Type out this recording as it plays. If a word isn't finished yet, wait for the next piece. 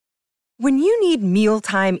When you need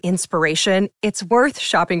mealtime inspiration, it's worth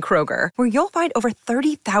shopping Kroger, where you'll find over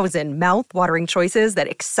 30,000 mouth-watering choices that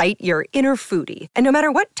excite your inner foodie. And no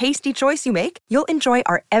matter what tasty choice you make, you'll enjoy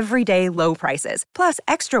our everyday low prices, plus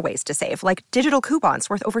extra ways to save, like digital coupons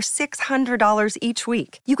worth over $600 each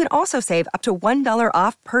week. You can also save up to $1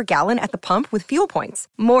 off per gallon at the pump with fuel points.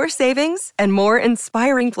 More savings and more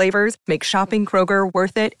inspiring flavors make shopping Kroger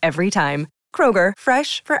worth it every time. Kroger,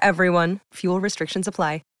 fresh for everyone. Fuel restrictions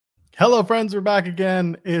apply. Hello, friends. We're back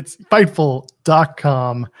again. It's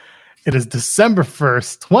Fightful.com. It is December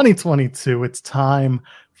 1st, 2022. It's time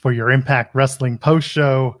for your Impact Wrestling post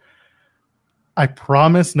show. I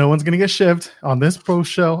promise no one's going to get shivved on this post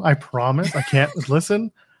show. I promise. I can't listen.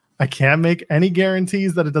 I can't make any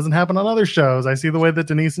guarantees that it doesn't happen on other shows. I see the way that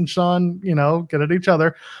Denise and Sean, get at each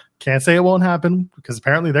other. Can't say it won't happen because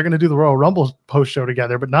apparently they're going to do the Royal Rumble post show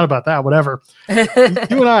together, but not about that, whatever. You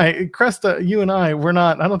and I, Cresta, we're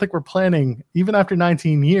not, I don't think we're planning, even after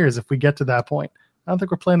 19 years, if we get to that point, I don't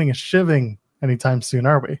think we're planning a shivving anytime soon,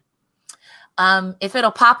 are we? If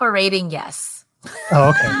it'll pop a rating, yes. Oh,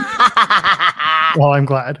 okay. Well, I'm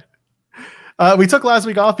glad. We took last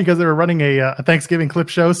week off because they were running a Thanksgiving clip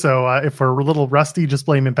show. So if we're a little rusty, just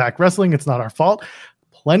blame Impact Wrestling. It's not our fault.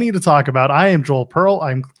 Plenty to talk about. I am Joel Pearl.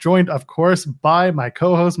 I'm joined, of course, by my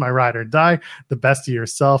co-host, my ride or die, the best of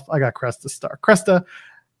yourself. I got Cresta Star. Cresta,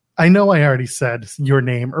 I know I already said your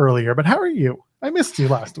name earlier, but how are you? I missed you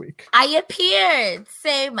last week. I appeared.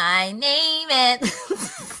 Say my name. And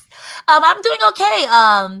I'm doing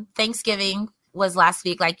okay. Thanksgiving was last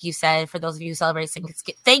week, like you said, for those of you who celebrate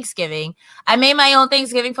Thanksgiving. I made my own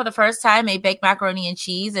Thanksgiving for the first time, made baked macaroni and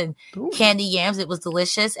cheese and candy yams. It was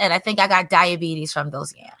delicious. And I think I got diabetes from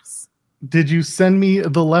those yams. Did you send me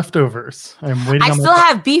the leftovers? I'm waiting. I still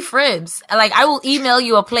have beef ribs. Like, I will email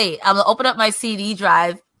you a plate. I'm going to open up my CD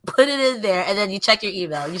drive, put it in there, and then you check your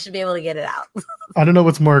email. You should be able to get it out. I don't know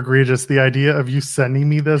what's more egregious, the idea of you sending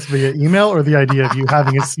me this via email or the idea of you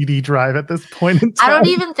having a CD drive at this point in time. I don't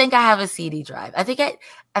even think I have a CD drive. I think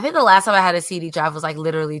the last time I had a CD drive was like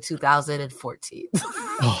literally 2014.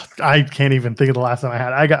 I can't even think of the last time I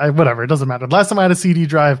had. Whatever, it doesn't matter. Last time I had a CD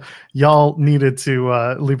drive, y'all needed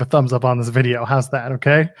to leave a thumbs up on this video. How's that,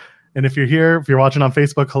 okay? And if you're here, if you're watching on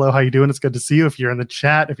Facebook, hello, how you doing? It's good to see you. If you're in the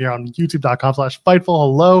chat, if you're on youtube.com/Fightful,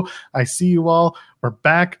 hello, I see you all. We're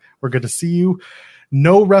back. We're good to see you.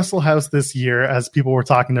 No Wrestle House this year, as people were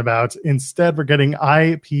talking about. Instead, we're getting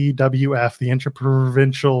IPWF, the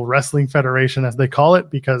Interprovincial Wrestling Federation, as they call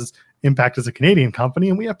it, because Impact is a Canadian company,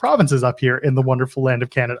 and we have provinces up here in the wonderful land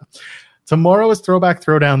of Canada. Tomorrow is Throwback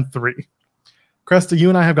Throwdown 3. Cresta, you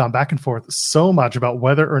and I have gone back and forth so much about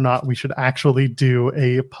whether or not we should actually do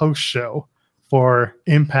a post show for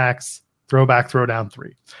Impact's Throwback Throwdown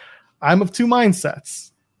 3. I'm of two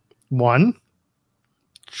mindsets. One,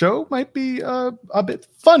 show might be a bit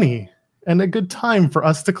funny and a good time for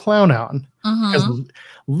us to clown on. Because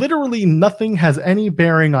literally nothing has any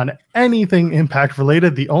bearing on anything Impact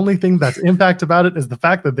related. The only thing that's Impact about it is the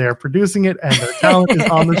fact that they're producing it and their talent is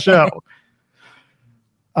on the show.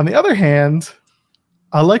 On the other hand,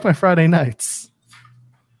 I like my Friday nights.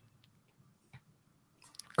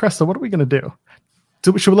 Cresta, what are we going to do?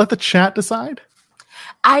 Should we let the chat decide?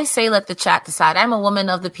 I say let the chat decide. I'm a woman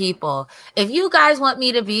of the people. If you guys want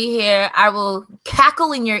me to be here, I will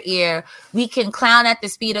cackle in your ear. We can clown at the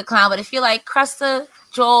speed of clown. But if you're like, Cresta,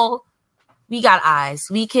 Joel, we got eyes.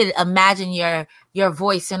 We could imagine your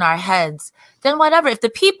voice in our heads. Then whatever. If the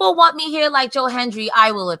people want me here like Joe Hendry,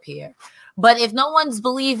 I will appear. But if no one's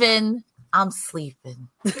believing, I'm sleeping.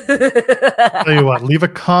 Tell you what, leave a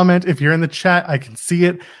comment. If you're in the chat, I can see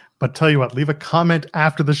it. But tell you what, leave a comment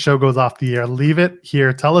after the show goes off the air. Leave it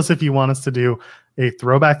here. Tell us if you want us to do a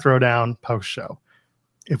Throwback Throwdown post show.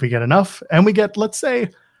 If we get enough, and we get, let's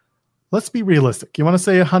be realistic. You want to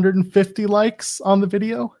say 150 likes on the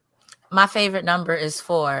video? My favorite number is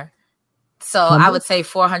 4. So 100? I would say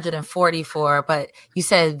 444, but you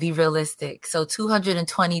said be realistic. So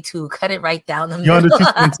 222, cut it right down the middle.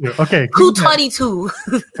 222. Okay. 222.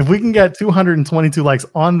 If we can get 222 likes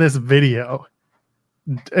on this video,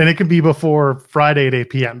 and it can be before Friday at 8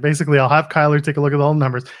 p.m. Basically, I'll have Kyler take a look at all the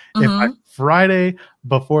numbers. If by Friday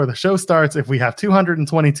before the show starts, if we have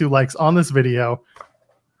 222 likes on this video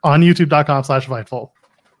on youtube.com/Fightful,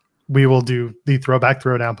 we will do the Throwback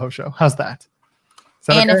Throwdown post show. How's that?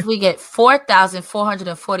 And okay? If we get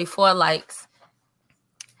 4,444 likes,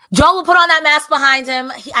 Joel will put on that mask behind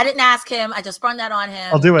him. I didn't ask him. I just sprung that on him.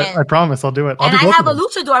 I'll do it. I promise. I'll do it. And I have a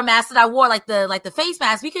luchador mask that I wore, like the face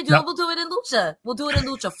mask. We could do it. We'll do it in lucha. We'll do it in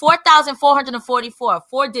lucha. 4,444.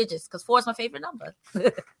 4 digits, because 4 is my favorite number.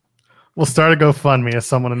 We'll start a GoFundMe, as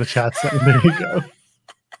someone in the chat said. There you go.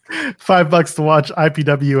 $5 to watch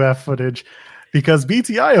IPWF footage because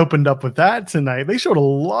BTI opened up with that tonight. They showed a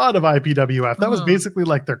lot of IPWF. That was basically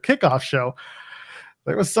like their kickoff show.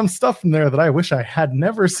 There was some stuff in there that I wish I had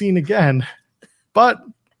never seen again, but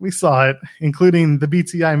we saw it, including the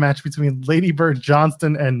BTI match between Lady Bird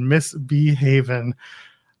Johnston and Miss B Haven.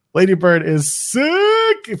 Lady Bird is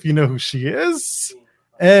sick, if you know who she is.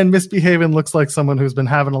 And Miss B Haven looks like someone who's been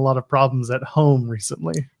having a lot of problems at home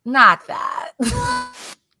recently. Not that.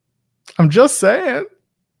 I'm just saying.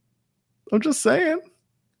 What did you think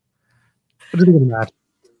of the match?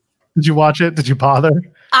 Did you watch it? Did you bother?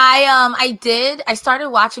 I did. I started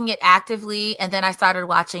watching it actively, and then I started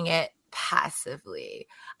watching it passively.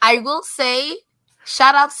 I will say,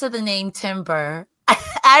 shout outs to the name Timber.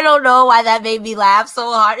 I don't know why that made me laugh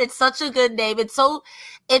so hard. It's such a good name. It's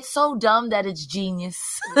so dumb that it's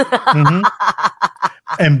genius. Mm-hmm.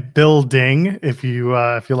 And building, if you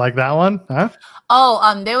like that one, huh?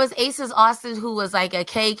 Oh, there was Aces Austin who was like a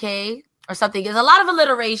KK or something. There's a lot of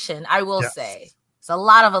alliteration, I will say. It's a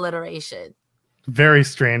lot of alliteration. Very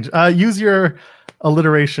strange. Use your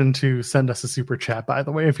alliteration to send us a super chat, by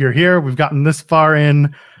the way. If you're here, we've gotten this far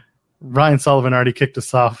in. Ryan Sullivan already kicked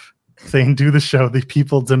us off saying, do the show. The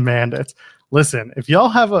people demand it. Listen, if we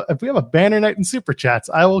have a banner night in super chats,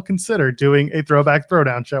 I will consider doing a throwback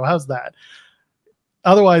throwdown show. How's that?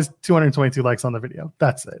 Otherwise, 222 likes on the video.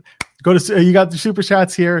 That's it. You got the super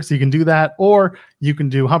chats here, so you can do that, or you can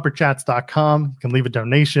do humperchats.com. You can leave a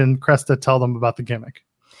donation. Cresta, tell them about the gimmick.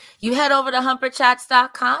 You head over to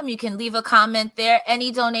humperchats.com. You can leave a comment there.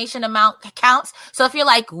 Any donation amount counts. So if you're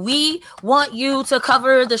like, we want you to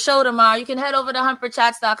cover the show tomorrow, you can head over to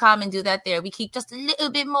humperchats.com and do that there. We keep just a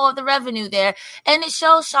little bit more of the revenue there. And it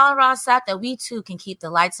shows Sean Ross Sapp that we too can keep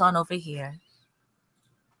the lights on over here.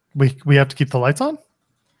 We have to keep the lights on?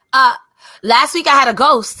 Last week I had a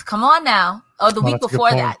ghost. Come on now. Or the week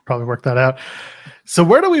before that. Probably work that out. So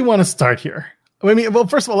where do we want to start here? I mean, well,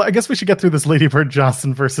 first of all, I guess we should get through this Lady Bird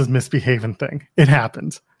Johnson versus Miss B Haven thing. It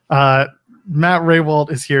happened. Matt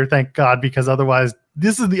Raywald is here, thank God, because otherwise,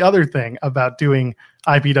 this is the other thing about doing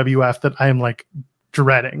IPWF that I am like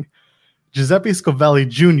dreading. Giuseppe Scovelli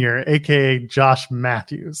Jr., aka Josh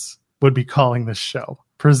Matthews, would be calling this show,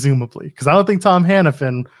 presumably, because I don't think Tom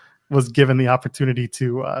Hannafin was given the opportunity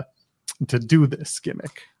to do this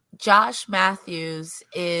gimmick. Josh Matthews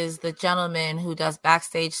is the gentleman who does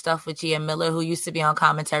backstage stuff with GM Miller, who used to be on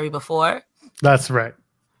commentary before. That's right.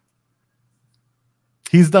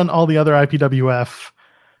 He's done all the other IPWF.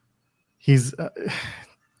 He's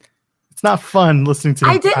it's not fun listening to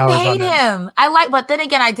him. I didn't hate him. But then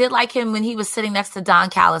again, I did like him when he was sitting next to Don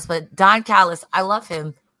Callis. But Don Callis, I love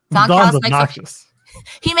him. Don's obnoxious.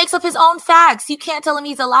 He makes up his own facts. You can't tell him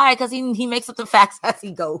he's a liar because he makes up the facts as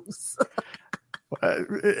he goes.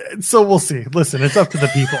 So we'll see. Listen, it's up to the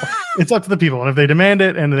people. It's up to the people. And if they demand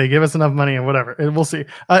it and they give us enough money and whatever, we'll see.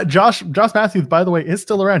 Josh Matthews, by the way, is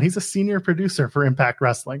still around. He's a senior producer for Impact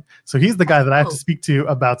Wrestling. So he's the guy that I have to speak to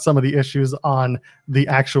about some of the issues on the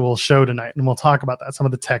actual show tonight. And we'll talk about that, some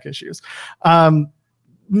of the tech issues.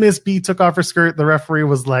 Miss B took off her skirt. The referee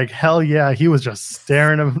was like, hell yeah. He was just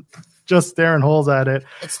staring holes at it.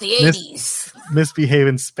 It's the 80s. Miss B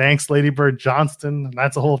Haven spanks Lady Bird Johnston, and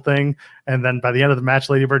that's a whole thing. And then by the end of the match,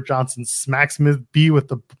 Lady Bird Johnston smacks Miss B with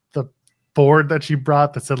the board that she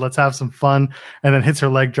brought that said, let's have some fun, and then hits her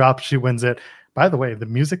leg drop. She wins it. By the way, the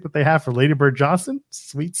music that they have for Lady Bird Johnston,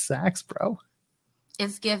 sweet sax, bro.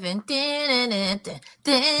 It's given.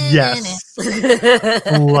 Yes.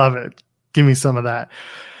 Love it. Give me some of that.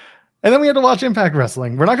 And then we had to watch Impact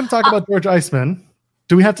Wrestling. We're not going to talk about George Iceman.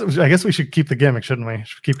 Do we have to? I guess we should keep the gimmick, shouldn't we?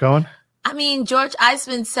 Should we keep going? I mean, George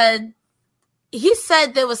Iceman said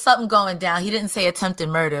there was something going down. He didn't say attempted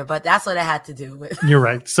murder, but that's what it had to do with. You're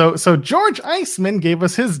right. So George Iceman gave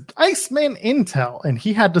us his Iceman intel, and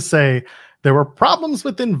he had to say there were problems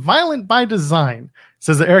within Violent by Design.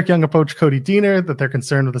 Says that Eric Young approached Cody Deaner, that they're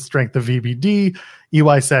concerned with the strength of VBD.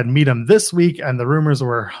 EY said meet him this week, and the rumors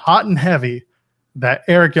were hot and heavy that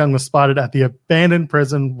Eric Young was spotted at the abandoned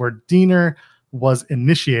prison where Deaner was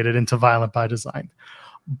initiated into Violent by Design.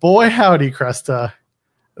 Boy, howdy, Cresta.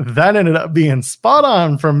 That ended up being spot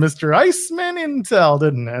on from Mr. Iceman Intel,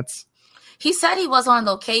 didn't it? He said he was on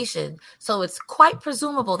location, so it's quite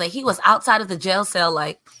presumable that he was outside of the jail cell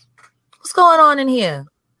like, what's going on in here?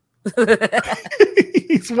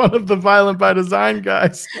 He's one of the Violent by Design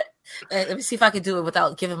guys. Let me see if I can do it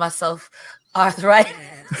without giving myself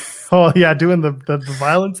arthritis. Oh, yeah, doing the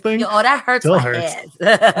violence thing? Oh, that hurts Still my hurts.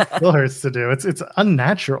 head. Still hurts to do. It's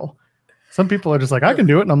unnatural. Some people are just like, I can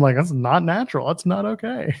do it. And I'm like, that's not natural. That's not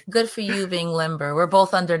okay. Good for you being limber. We're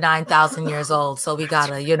both under 9,000 years old. So we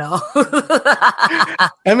gotta, M.A.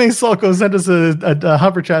 Sulko sent us a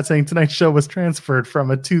hover chat saying tonight's show was transferred from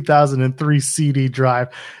a 2003 CD drive.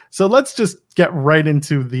 So let's just get right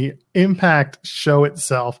into the Impact show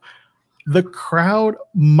itself. The crowd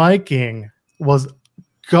miking was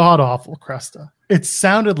god-awful, Cresta. It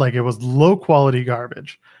sounded like it was low-quality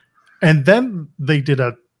garbage. And then they did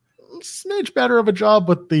a smidge better of a job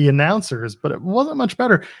with the announcers, but it wasn't much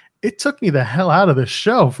better. It took me the hell out of this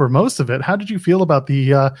show for most of it. How did you feel about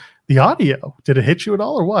the audio? Did it hit you at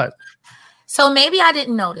all or what? So maybe I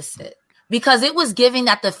didn't notice it because it was giving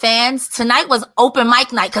that the fans tonight was open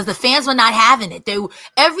mic night because the fans were not having it.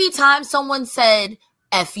 Every time someone said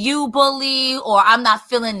F you, bully, or I'm not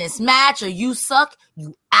feeling this match, or you suck,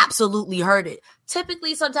 you absolutely heard it.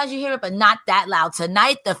 Typically, sometimes you hear it, but not that loud.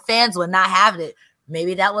 Tonight, the fans were not having it.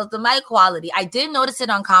 Maybe that was the mic quality. I did notice it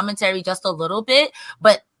on commentary just a little bit,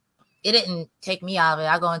 but it didn't take me out of it.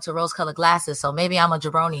 I go into rose-colored glasses, so maybe I'm a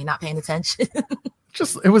jabroni not paying attention.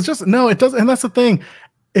 No, it doesn't. And that's the thing.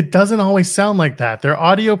 It doesn't always sound like that. Their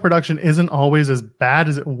audio production isn't always as bad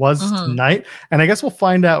as it was tonight. And I guess we'll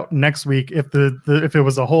find out next week if if it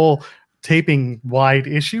was a whole taping wide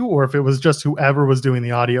issue or if it was just whoever was doing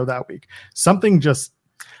the audio that week. Something just,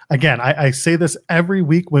 again, I say this every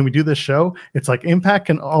week when we do this show. It's like Impact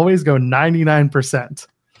can always go 99%.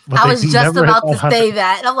 I was just about to say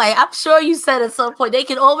that. I'm like, I'm sure you said at some point they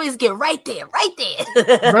can always get right there.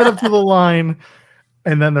 Right up to the line.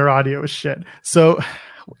 And then their audio is shit. So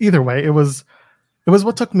either way, it was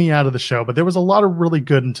what took me out of the show, but there was a lot of really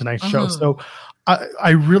good in tonight's show. So I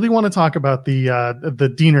really want to talk about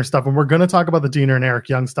the Diener stuff, and we're going to talk about the Diener and Eric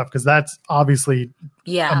Young stuff because that's obviously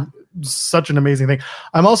such an amazing thing.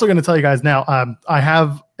 I'm also going to tell you guys now, I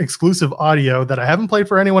have exclusive audio that I haven't played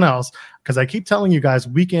for anyone else because I keep telling you guys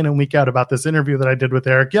week in and week out about this interview that I did with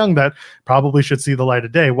Eric Young that probably should see the light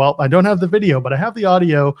of day. Well, I don't have the video, but I have the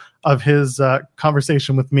audio of his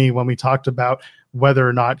conversation with me when we talked about whether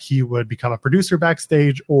or not he would become a producer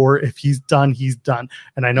backstage or if he's done, he's done.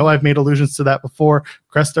 And I know I've made allusions to that before.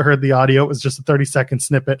 Cresta heard the audio. It was just a 30-second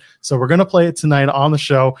snippet. So we're going to play it tonight on the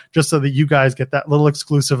show just so that you guys get that little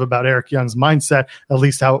exclusive about Eric Young's mindset, at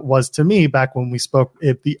least how it was to me back when we spoke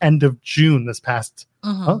at the end of June this past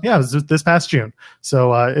it was this past June.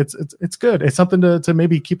 So it's good. It's something to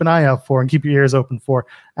maybe keep an eye out for and keep your ears open for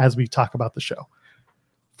as we talk about the show.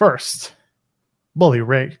 First, Bully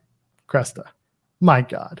Ray Cresta. My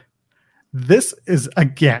God, this is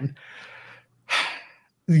again.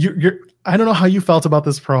 I don't know how you felt about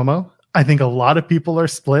this promo. I think a lot of people are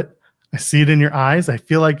split. I see it in your eyes. I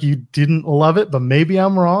feel like you didn't love it, but maybe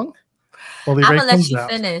I'm wrong. I'm gonna let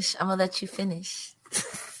you finish.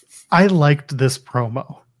 I liked this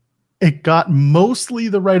promo. It got mostly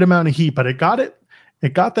the right amount of heat, but it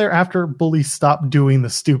got there after Bully stopped doing the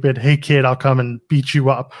stupid, hey kid, I'll come and beat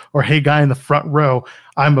you up, or hey guy in the front row,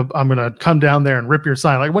 I'm gonna come down there and rip your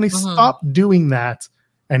sign. Like when he stopped doing that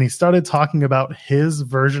and he started talking about his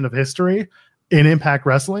version of history in Impact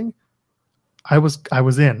Wrestling, I was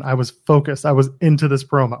in. I was focused. I was into this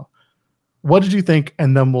promo. What did you think?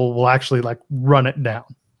 And then we'll actually like run it down.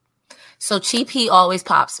 So Cheap Heat always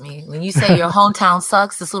pops me. When you say your hometown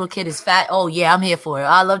sucks, this little kid is fat. Oh yeah, I'm here for it.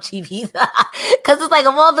 I love Cheap Heat. Because it's like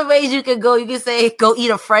of all the ways you can go, you can say, go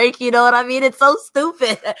eat a Frank. You know what I mean? It's so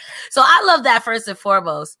stupid. So I love that first and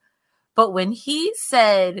foremost. But when he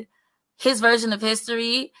said his version of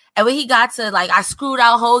history and when he got to like, I screwed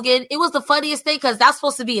out Hogan, it was the funniest thing because that's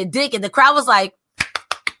supposed to be a dick. And the crowd was like,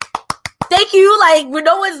 thank you. Like,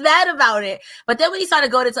 no one's mad about it. But then when he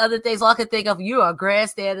started going into other things, all I could think of, you are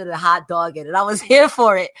grandstanding and hot dogging. And I was here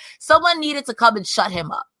for it. Someone needed to come and shut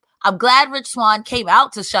him up. I'm glad Rich Swann came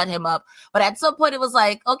out to shut him up. But at some point, it was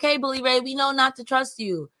like, okay, Bully Ray, we know not to trust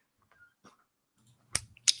you.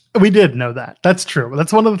 We did know that. That's true.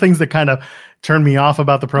 That's one of the things that kind of turned me off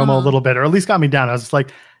about the promo a little bit, or at least got me down. I was just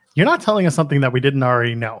like, you're not telling us something that we didn't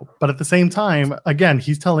already know. But at the same time, again,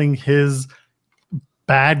 he's telling his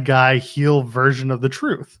bad guy heel version of the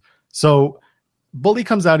truth. So Bully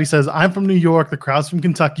comes out, he says, I'm from New York, the crowd's from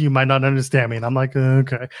Kentucky, you might not understand me. And I'm like,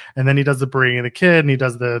 okay. And then he does the bringing the kid, and he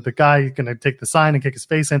does the guy gonna take the sign and kick his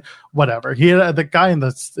face in, whatever. He had the guy in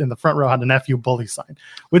the front row had an F you Bully sign,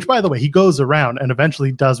 which by the way, he goes around and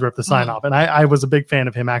eventually does rip the sign off. And I was a big fan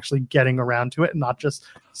of him actually getting around to it and not just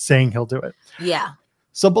saying he'll do it. Yeah.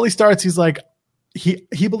 So Bully starts, he's like,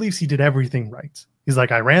 he believes he did everything right. He's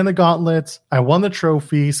like, I ran the gauntlet. I won the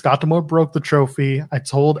trophy. Scott D'Amore broke the trophy. I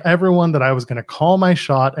told everyone that I was going to call my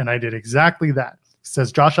shot, and I did exactly that. He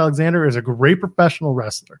says Josh Alexander is a great professional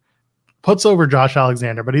wrestler. puts over Josh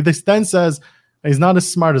Alexander, but he then says he's not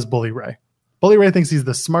as smart as Bully Ray. Bully Ray thinks he's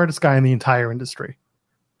the smartest guy in the entire industry.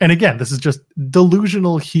 And again, this is just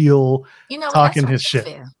delusional heel talking his shit.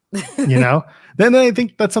 Then I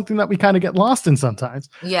think that's something that we kind of get lost in sometimes.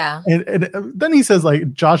 Yeah. And then he says,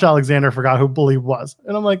 like, Josh Alexander forgot who Bully was.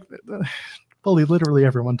 And I'm like, Bully, literally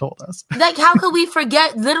everyone told us. Like, how could we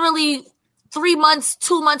forget? Literally 3 months,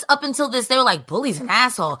 2 months up until this, they were like, Bully's an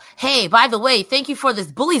asshole. Hey, by the way, thank you for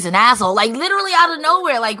this. Bully's an asshole. Like, literally out of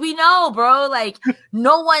nowhere. Like, we know, bro. Like,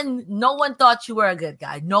 no one thought you were a good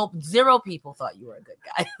guy. No, 0 people thought you were a good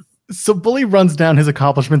guy. So Bully runs down his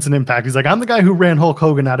accomplishments in Impact. He's like, I'm the guy who ran Hulk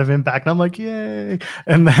Hogan out of Impact. And I'm like, yay.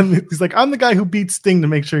 And then he's like, I'm the guy who beat Sting to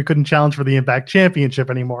make sure he couldn't challenge for the Impact Championship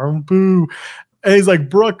anymore. Boo. And he's like,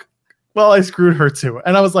 Brooke, well, I screwed her too.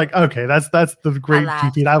 And I was like, okay, that's the great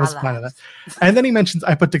defeat. I was fine with that. And then he mentions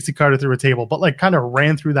I put Dixie Carter through a table, but like kind of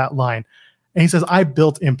ran through that line. And he says, I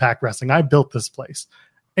built Impact Wrestling. I built this place.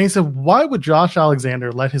 And he said, why would Josh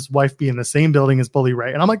Alexander let his wife be in the same building as Bully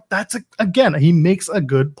Ray? And I'm like, again, he makes a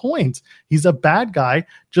good point. He's a bad guy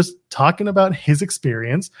just talking about his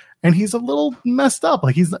experience, and he's a little messed up.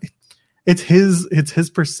 Like it's his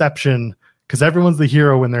perception, because everyone's the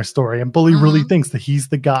hero in their story, and Bully really thinks that he's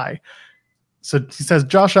the guy. So he says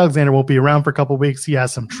Josh Alexander won't be around for a couple of weeks. He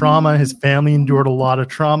has some trauma. His family endured a lot of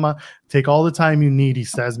trauma. Take all the time you need, he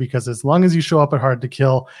says, because as long as you show up at Hard to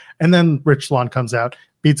Kill. And then Rich Swann comes out,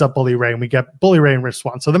 beats up Bully Ray, and we get Bully Ray and Rich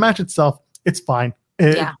Swann. So the match itself, it's fine.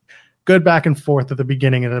 Good back and forth at the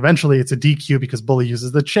beginning, and eventually it's a DQ because Bully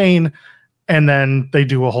uses the chain, and then they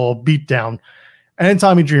do a whole beatdown. And then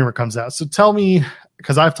Tommy Dreamer comes out. So tell me,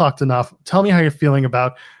 because I've talked enough, tell me how you're feeling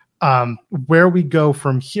about where we go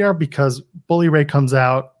from here, because Bully Ray comes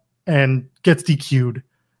out and gets DQ'd,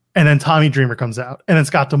 and then Tommy Dreamer comes out, and then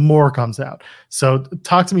Scott D'Amore comes out. So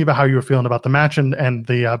talk to me about how you were feeling about the match and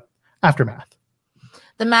the aftermath.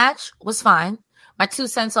 The match was fine. My 2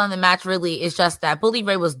 cents on the match really is just that Bully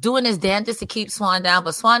Ray was doing his damnedest to keep Swann down,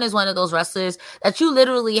 but Swann is one of those wrestlers that you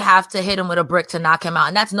literally have to hit him with a brick to knock him out.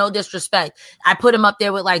 And that's no disrespect. I put him up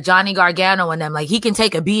there with like Johnny Gargano and them. Like, he can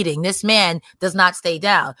take a beating. This man does not stay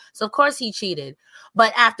down. So of course he cheated.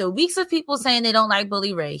 But after weeks of people saying they don't like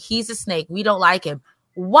Bully Ray, he's a snake, we don't like him.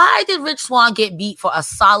 Why did Rich Swann get beat for a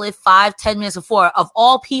solid 5-10 minutes before, of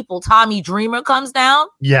all people, Tommy Dreamer comes down?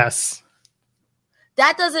 Yes.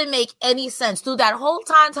 That doesn't make any sense. Through that whole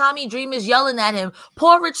time, Tommy Dreamer's yelling at him.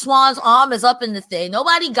 Poor Rich Swann's arm is up in the thing.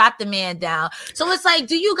 Nobody got the man down. So it's like,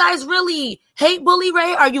 do you guys really hate Bully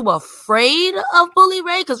Ray? Are you afraid of Bully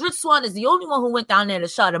Ray? Because Rich Swann is the only one who went down there to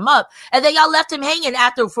shut him up. And then y'all left him hanging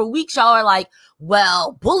after for weeks. Y'all are like,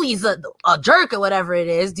 well, Bully's a jerk or whatever it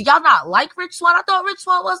is. Do y'all not like Rich Swann? I thought Rich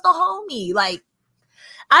Swann was the homie. Like,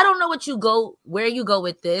 I don't know where you go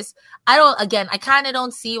with this. I kind of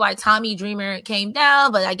don't see why Tommy Dreamer came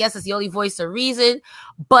down, but I guess it's the only voice of reason.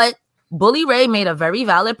 But Bully Ray made a very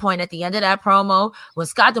valid point at the end of that promo when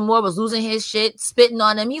Scott D'Amore was losing his shit, spitting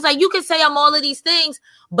on him. He's like, you can say I'm all of these things,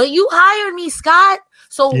 but you hired me, Scott.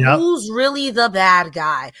 So who's really the bad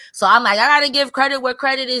guy? So I'm like, I got to give credit where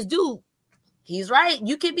credit is due. He's right.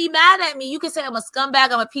 You can be mad at me. You can say I'm a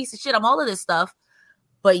scumbag, I'm a piece of shit, I'm all of this stuff,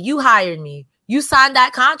 but you hired me. You signed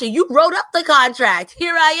that contract. You wrote up the contract.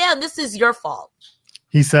 Here I am. This is your fault.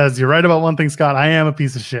 He says, you're right about one thing, Scott. I am a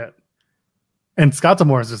piece of shit. And Scott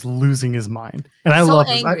D'Amore is just losing his mind. And I love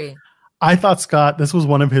this. I thought Scott, this was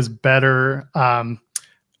one of his better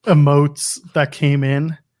emotes that came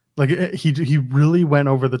in. Like, he really went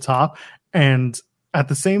over the top. And at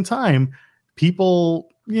the same time, people,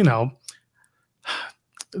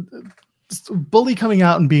 Bully coming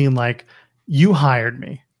out and being like, you hired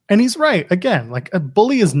me. And he's right. Again, like, a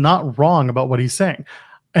Bully is not wrong about what he's saying.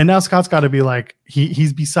 And now Scott's got to be like,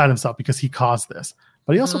 he's beside himself because he caused this.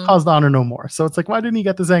 But he also caused Honor No More. So it's like, why didn't he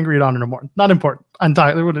get this angry at Honor No More? Not important.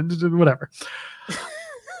 Whatever.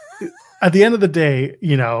 At the end of the day,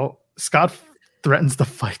 Scott threatens to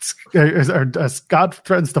fight, Scott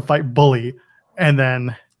threatens to fight Bully. And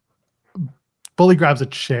then Bully grabs a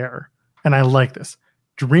chair. And I like this.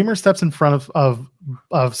 Dreamer steps in front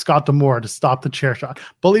of Scott D'Amore to stop the chair shot.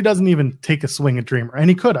 Bully doesn't even take a swing at Dreamer,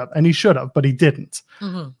 and he could have, and he should have, but he didn't.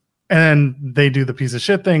 Mm-hmm. And then they do the piece of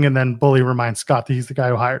shit thing, and then Bully reminds Scott that he's the guy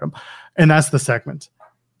who hired him, and that's the segment.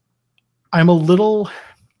 I'm a little.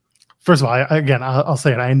 First of all, I'll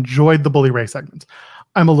say it. I enjoyed the Bully Ray segment.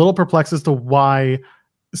 I'm a little perplexed as to why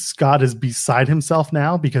Scott is beside himself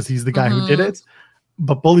now, because he's the guy who did it.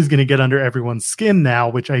 But Bully's going to get under everyone's skin now,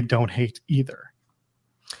 which I don't hate either.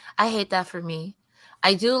 I hate that for me.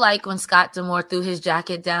 I do like when Scott D'Amore threw his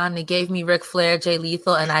jacket down and gave me Ric Flair, Jay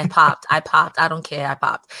Lethal, and I popped. I don't care. I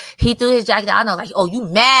popped. He threw his jacket down. I was like, oh, you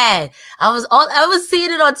mad? I was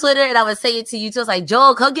seeing it on Twitter, and I was saying it to you too. I was like,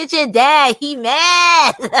 Joel, come get your dad. He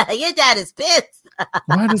mad. Your dad is pissed.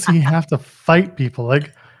 Why does he have to fight people?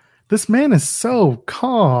 Like, this man is so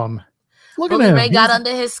calm. Look at him. Bully Ray got under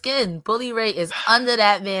his skin. Bully Ray is under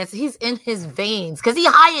that man. So he's in his veins because he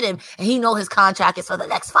hired him and he know his contract is for the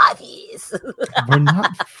next 5 years. We're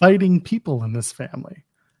not fighting people in this family.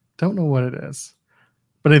 Don't know what it is.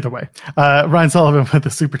 But either way, Ryan Sullivan with the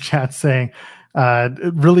super chat saying,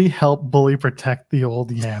 it really helped Bully protect the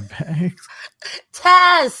old yam bags.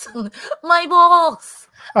 Tess, my boss.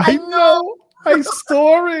 I know. I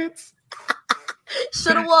saw it.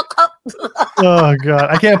 Should have woke up. Oh god,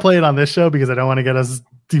 I can't play it on this show because I don't want to get us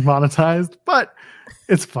demonetized, but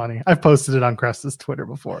it's funny. I've posted it on Cresta's Twitter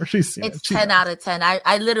before. She's seen it. It's 10 out of 10.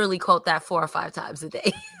 I literally quote that 4 or 5 times a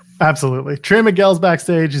day. Absolutely. Trey Miguel's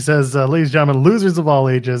backstage. He says, ladies and gentlemen, losers of all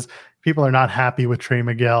ages, people are not happy with Trey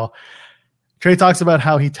Miguel. Trey talks about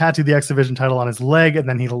how he tattooed the X Division title on his leg and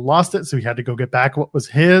then he lost it, so he had to go get back what was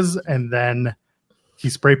his, and then he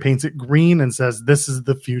spray paints it green and says, this is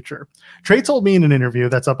the future. Trey told me in an interview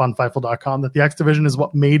that's up on Fightful.com that the X Division is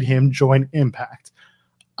what made him join Impact.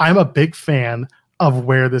 I'm a big fan of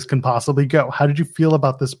where this can possibly go. How did you feel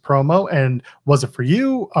about this promo? And was it for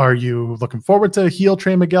you? Are you looking forward to heel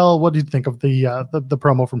Trey Miguel? What did you think of the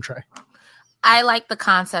promo from Trey? I like the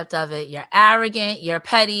concept of it. You're arrogant. You're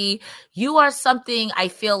petty. You are something I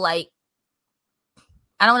feel like,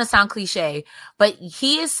 I don't want to sound cliche, but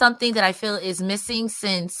he is something that I feel is missing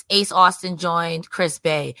since Ace Austin joined Chris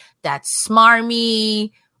Bay. That's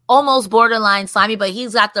smarmy, almost borderline slimy, but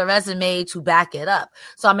he's got the resume to back it up.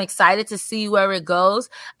 So I'm excited to see where it goes.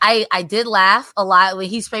 I did laugh a lot when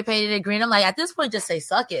he spray painted it green. I'm like, at this point, just say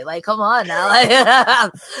suck it. Like, come on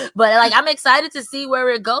now. But like, I'm excited to see where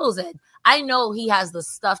it goes. And I know he has the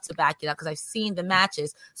stuff to back it up because I've seen the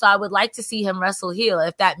matches. So I would like to see him wrestle heel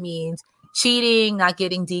if that means cheating, not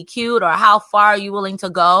getting DQ'd, or how far are you willing to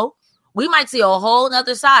go? We might see a whole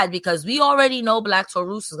nother side because we already know Black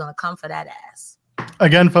Taurus is going to come for that ass.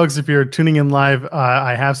 Again, folks, if you're tuning in live,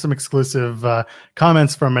 I have some exclusive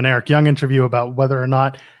comments from an Eric Young interview about whether or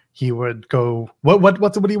not he would go, what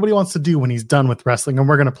he wants to do when he's done with wrestling. And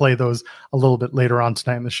we're going to play those a little bit later on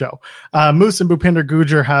tonight in the show. Moose and Bhupinder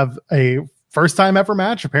Gujjar have a first time ever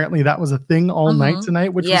match. Apparently that was a thing all night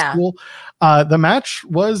tonight, which was cool. The match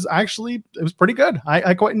was actually, it was pretty good.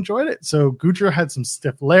 I quite enjoyed it. So Gujjar had some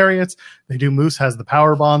stiff lariats. Moose has the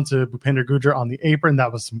power bomb to Bhupinder Gujjar on the apron.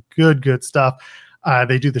 That was some good stuff.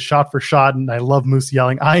 They do the shot for shot, and I love Moose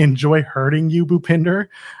yelling, I enjoy hurting you, Bhupinder.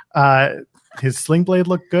 His sling blade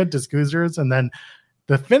looked good, does Gujjar's, and then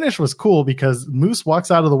the finish was cool because Moose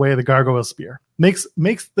walks out of the way of the gargoyle spear, makes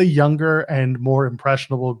the younger and more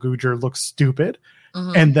impressionable Gujjar look stupid.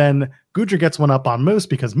 And then Gujjar gets one up on Moose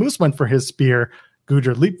because Moose went for his spear.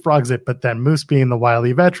 Gujjar leapfrogs it, but then Moose, being the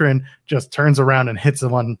wily veteran, just turns around and hits the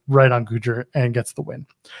one right on Gujjar and gets the win.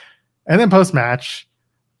 And then post-match,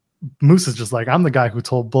 Moose is just like, I'm the guy who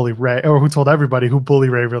told Bully Ray, or who told everybody who Bully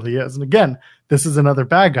Ray really is. And again, this is another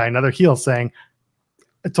bad guy, another heel saying,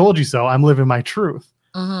 I told you so. I'm living my truth.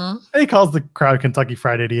 And he calls the crowd Kentucky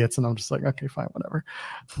Fried Idiots, and I'm just like, okay, fine, whatever.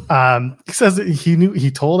 He says that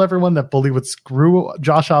he told everyone that Bully would screw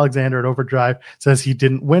Josh Alexander at Overdrive. Says he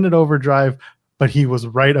didn't win at Overdrive, but he was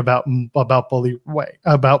right about Bully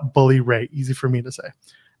Ray. Easy for me to say.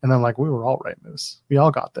 And I'm like, we were all right, Moose. We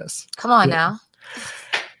all got this. Come on now.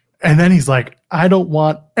 And then he's like, I don't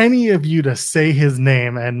want any of you to say his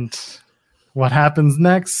name. And what happens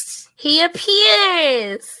next? He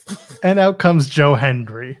appears. And out comes Joe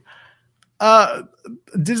Hendry.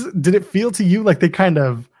 Did it feel to you like they kind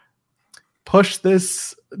of pushed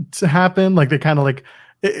this to happen? Like they kind of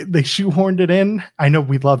they shoehorned it in? I know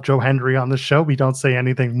we love Joe Hendry on the show. We don't say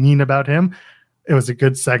anything mean about him. It was a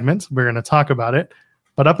good segment. We're going to talk about it.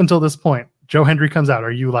 But up until this point, Joe Hendry comes out.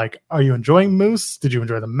 Are you enjoying Moose? Did you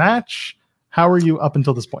enjoy the match? How are you up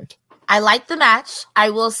until this point? I like the match. I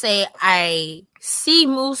will say I see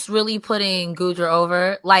Moose really putting Gujjar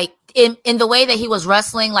over, like in the way that he was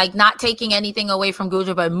wrestling, like not taking anything away from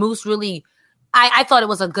Gujjar, but Moose really, I thought it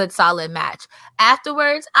was a good, solid match.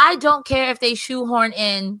 Afterwards, I don't care if they shoehorn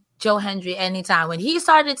in Joe Hendry anytime. When he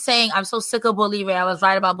started saying, I'm so sick of Bully Ray, I was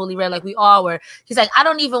right about Bully Ray, like we all were. He's like, I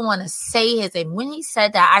don't even want to say his name. When he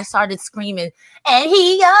said that, I started screaming, and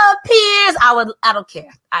he appears. I don't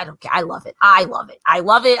care. I love it.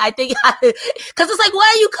 I think, because it's like,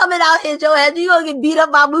 why are you coming out here, Joe Hendry? You're going to get beat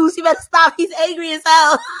up by Moose. You better stop. He's angry as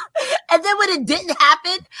hell. And then when it didn't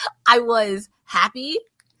happen, I was happy.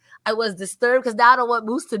 I was disturbed because now I don't want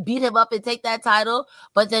Moose to beat him up and take that title.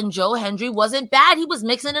 But then Joe Hendry wasn't bad. He was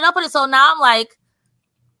mixing it up with it. So now I'm like,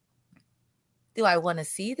 do I want to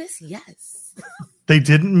see this? Yes. They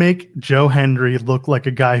didn't make Joe Hendry look like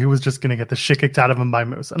a guy who was just going to get the shit kicked out of him by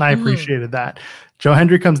Moose. And I appreciated that. Joe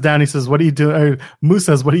Hendry comes down. He says, what are you doing? Moose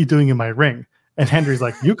says, what are you doing in my ring? And Hendry's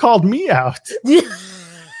like, you called me out.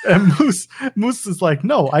 And Moose is like,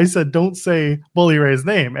 no, I said, don't say Bully Ray's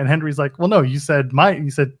name. And Hendry's like, well, no, you said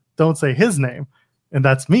don't say his name. And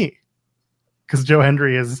that's me. Because Joe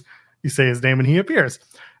Hendry you say his name and he appears.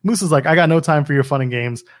 Moose is like, I got no time for your fun and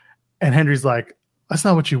games. And Hendry's like, that's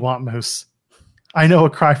not what you want, Moose. I know a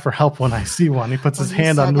cry for help when I see one. He puts his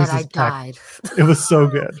hand on Moose's back. It was so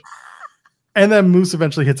good. And then Moose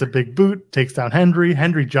eventually hits a big boot, takes down Hendry.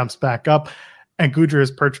 Hendry jumps back up. And Gujar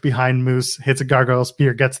is perched behind Moose, hits a gargoyle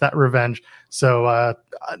spear, gets that revenge. So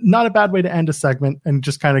not a bad way to end a segment and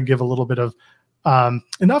just kind of give a little bit of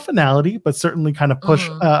enough finality, but certainly kind of push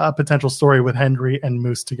a potential story with Hendry and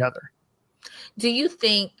Moose together. Do you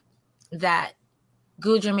think that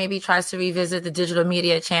Gujar maybe tries to revisit the Digital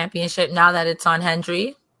Media Championship now that it's on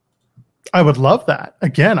Hendry? I would love that.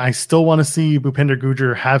 Again, I still want to see Bhupinder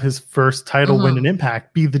Gujar have his first title win in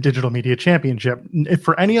Impact be the Digital Media Championship. If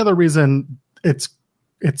for any other reason, it's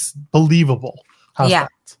believable. How's that?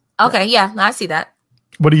 Okay, yeah, I see that.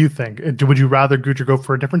 What do you think? Would you rather Gujar go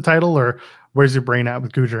for a different title, or where's your brain at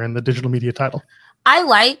with Gujar and the Digital Media title? I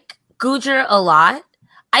like Gujar a lot.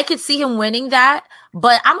 I could see him winning that,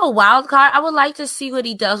 but I'm a wild card. I would like to see what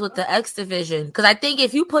he does with the X division, because I think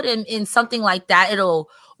if you put him in something like that, it'll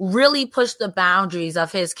really push the boundaries of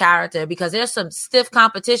his character, because there's some stiff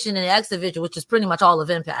competition in the X division, which is pretty much all of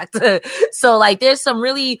Impact. So like there's some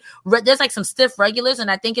stiff regulars, and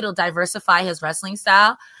I think it'll diversify his wrestling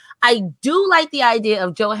style. I do like the idea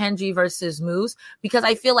of Joe Hendry versus Moose, because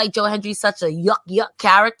I feel like Joe Hendry's such a yuck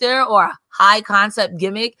character or a high concept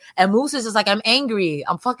gimmick, and Moose is just like, I'm angry,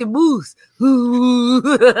 I'm fucking Moose.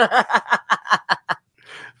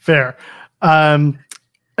 Fair.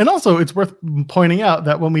 And also, it's worth pointing out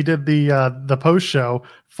that when we did the post show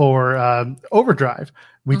for Overdrive,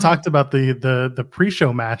 we talked about the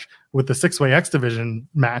pre-show match with the 6-way X Division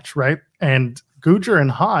match, right? And Gujar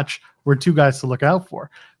and Hotch were two guys to look out for.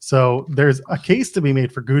 So there's a case to be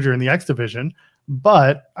made for Gujar in the X Division,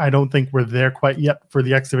 but I don't think we're there quite yet for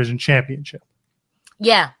the X Division Championship.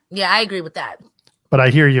 Yeah, I agree with that. But I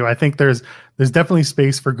hear you. I think there's definitely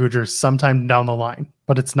space for Gujar sometime down the line,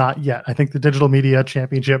 but it's not yet. I think the Digital Media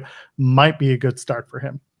Championship might be a good start for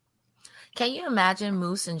him. Can you imagine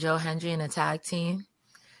Moose and Joe Hendry in a tag team?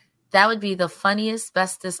 That would be the funniest,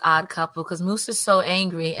 bestest odd couple, because Moose is so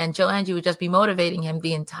angry and Joe Hendry would just be motivating him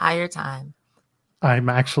the entire time. I'm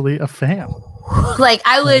actually a fan. Like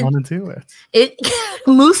I want to do it.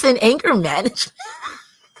 Moose and anger management.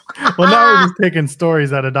 Well, now we're just taking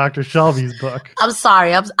stories out of Dr. Shelby's book. I'm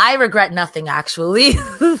sorry. I regret nothing, actually.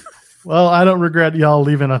 Well, I don't regret y'all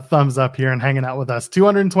leaving a thumbs up here and hanging out with us.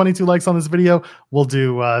 222 likes on this video. We'll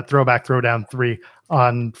do Throwback Throwdown 3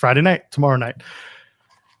 on Friday night, tomorrow night.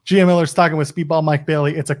 Gia Miller's talking with Speedball Mike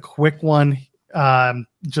Bailey. It's a quick one.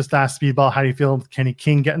 Just ask Speedball, how do you feel with Kenny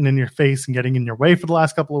King getting in your face and getting in your way for the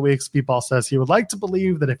last couple of weeks? Speedball says he would like to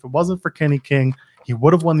believe that if it wasn't for Kenny King, he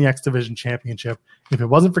would have won the X Division Championship. If it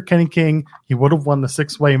wasn't for Kenny King, he would have won the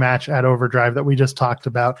 6-way match at Overdrive that we just talked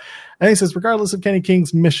about. And he says, regardless of Kenny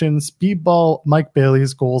King's mission, Speedball Mike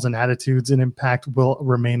Bailey's goals and attitudes and impact will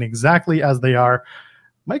remain exactly as they are.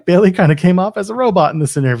 Mike Bailey kind of came off as a robot in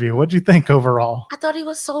this interview. What do you think overall? I thought he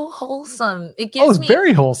was so wholesome. It was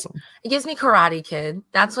very wholesome. It gives me Karate Kid.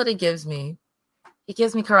 That's what it gives me. It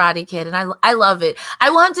gives me Karate Kid, and I love it.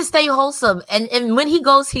 I want him to stay wholesome, and when he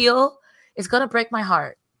goes heel, it's gonna break my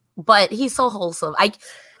heart. But he's so wholesome.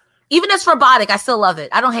 Even as robotic, I still love it.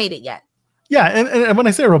 I don't hate it yet. Yeah, and when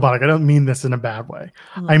I say robotic, I don't mean this in a bad way.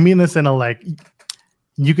 I mean this in a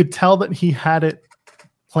you could tell that he had it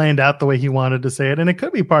planned out the way he wanted to say it, and it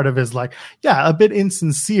could be part of his a bit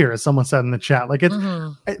insincere, as someone said in the chat.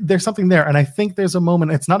 There's something there, and I think there's a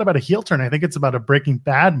moment. It's not about a heel turn. I think it's about a Breaking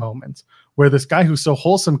Bad moment where this guy who's so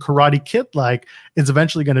wholesome, Karate Kid is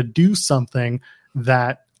eventually going to do something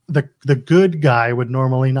that the good guy would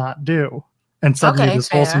normally not do, and suddenly this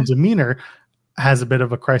wholesome demeanor has a bit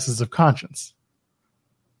of a crisis of conscience.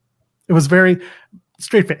 It was very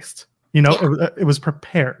straight-faced. It was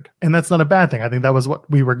prepared, and that's not a bad thing. I think that was what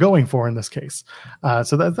we were going for in this case.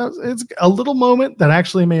 So it's a little moment that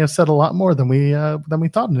actually may have said a lot more than we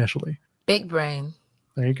thought initially. Big brain.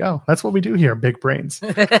 There you go. That's what we do here. Big brains.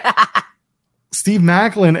 Steve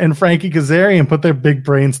Macklin and Frankie Kazarian put their big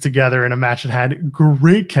brains together in a match that had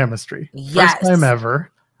great chemistry. Yes. First time ever.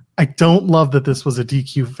 I don't love that this was a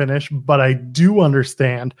DQ finish, but I do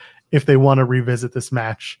understand if they want to revisit this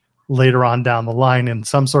match later on down the line in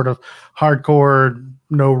some sort of hardcore,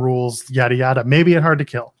 no rules, yada yada. Maybe at Hard to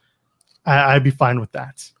Kill. I'd be fine with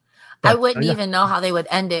that. But I wouldn't even know how they would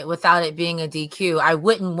end it without it being a DQ. I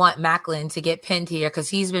wouldn't want Maclin to get pinned here because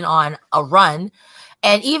he's been on a run.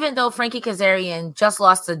 And even though Frankie Kazarian just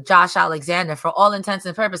lost to Josh Alexander, for all intents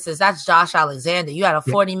and purposes, that's Josh Alexander. You had a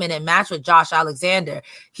 40-minute match with Josh Alexander.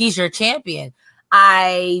 He's your champion.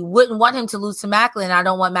 I wouldn't want him to lose to Maclin. I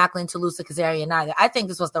don't want Maclin to lose to Kazarian either. I think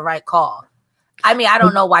this was the right call. I mean, I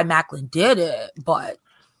don't know why Maclin did it, but...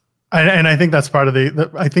 And I think that's part of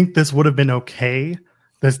I think this would have been okay,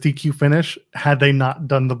 this DQ finish, had they not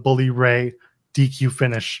done the Bully Ray DQ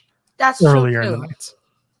finish earlier in the night.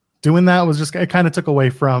 Doing that was just, it kind of took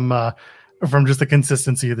away from just the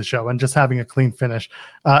consistency of the show and just having a clean finish.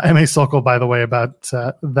 M.A. Sokol, by the way, about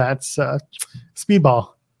that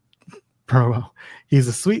Speedball promo. He's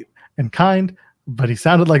a sweet and kind, but he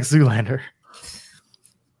sounded like Zoolander.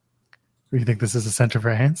 Do you think this is a center for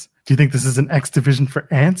ants? Do you think this is an X division for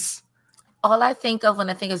ants? All I think of when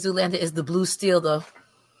I think of Zoolander is the blue steel, though.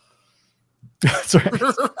 That's right.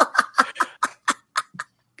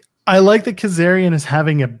 I like that Kazarian is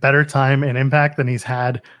having a better time and impact than he's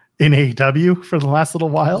had in AEW for the last little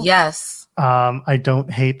while. Yes. I don't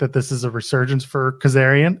hate that this is a resurgence for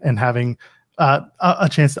Kazarian and having a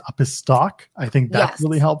chance to up his stock. I think that's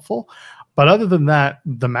really helpful. But other than that,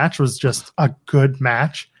 the match was just a good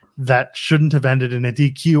match that shouldn't have ended in a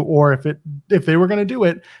DQ, or if they were going to do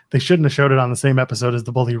it, they shouldn't have showed it on the same episode as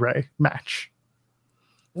the Bully Ray match.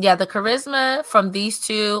 Yeah, the charisma from these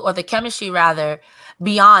two, or the chemistry rather,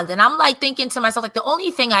 beyond. And I'm like thinking to myself, like, the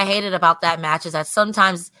only thing I hated about that match is that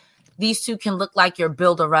sometimes these two can look like you're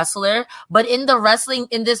build a wrestler. But in the wrestling,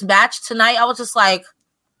 in this match tonight, I was just like,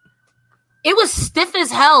 it was stiff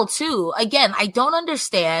as hell too. Again, I don't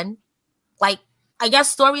understand. Like, I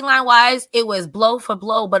guess storyline wise, it was blow for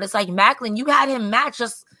blow, but it's like, Maclin, you had him match,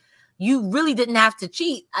 just you really didn't have to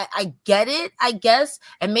cheat. I get it, I guess.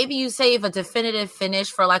 And maybe you save a definitive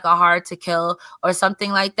finish for like a Hard to Kill or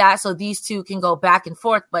something like that, so these two can go back and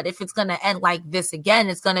forth. But if it's going to end like this again,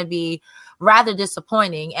 it's going to be rather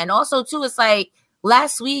disappointing. And also too, it's like,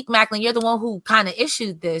 last week, Maclin, you're the one who kind of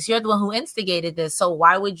issued this. You're the one who instigated this. So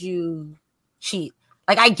why would you cheat?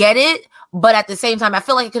 Like, I get it, but at the same time, I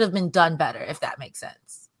feel like it could have been done better, if that makes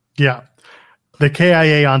sense. Yeah. The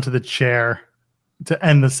KIA onto the chair to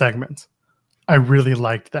end the segment. I really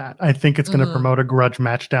liked that. I think it's going to promote a grudge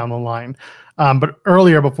match down the line. But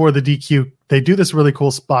earlier, before the DQ, they do this really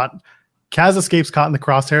cool spot. Kaz escapes caught in the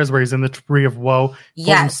crosshairs where he's in the tree of woe,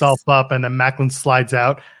 pulls himself up, and then Maclin slides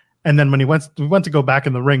out. And then when we went to go back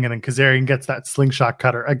in the ring, and then Kazarian gets that slingshot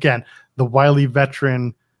cutter. Again, the wily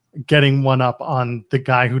veteran getting one up on the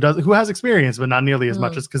guy who has experience, but not nearly as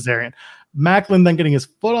much as Kazarian. Maclin then getting his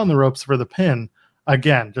foot on the ropes for the pin.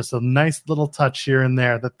 Again, just a nice little touch here and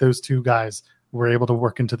there that those two guys were able to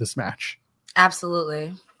work into this match.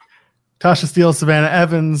 Absolutely. Tasha Steelz, Savannah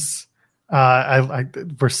Evans.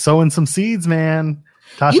 We're sowing some seeds, man.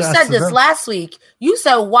 Tasha, you said this last week. You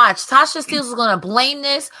said, watch, Tasha Steelz is going to blame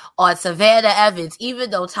this on Savannah Evans,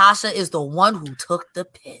 even though Tasha is the one who took the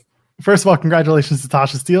pin. First of all, congratulations to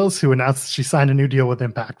Tasha Steelz, who announced she signed a new deal with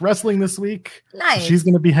Impact Wrestling this week. Nice. She's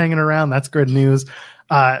going to be hanging around. That's good news.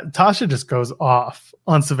 Tasha just goes off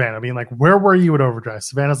on Savannah, being like, where were you at Overdrive?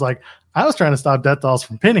 Savannah's like, I was trying to stop Death Dolls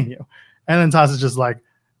from pinning you. And then Tasha's just like,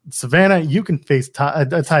 Savannah, you can face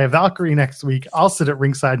Taya Valkyrie next week. I'll sit at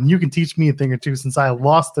ringside and you can teach me a thing or two since I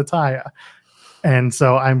lost to Taya. And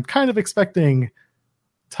so I'm kind of expecting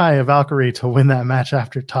Taya Valkyrie to win that match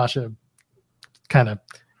after Tasha kind of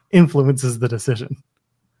influences the decision.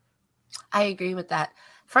 I agree with that.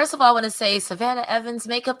 First of all, I want to say Savannah Evans'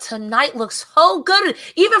 makeup tonight looks so good.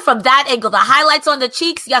 Even from that angle, the highlights on the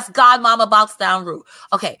cheeks. Yes, God, Mama box down Rue.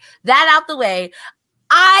 Okay, that out the way.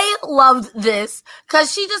 I loved this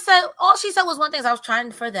because she just said, all she said was one thing. I was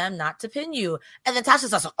trying for them not to pin you. And then Tasha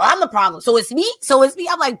says, oh, I'm the problem. So it's me.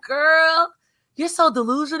 I'm like, girl, you're so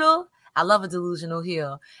delusional. I love a delusional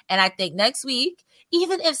heel. And I think next week,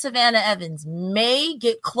 even if Savannah Evans may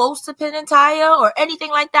get close to pinning Taya or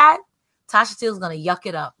anything like that, Tasha Steelz is going to yuck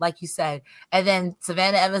it up, like you said. And then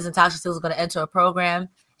Savannah Evans and Tasha Steelz are going to enter a program.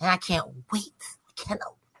 And I can't wait. I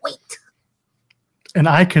cannot wait. And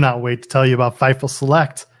I cannot wait to tell you about Fightful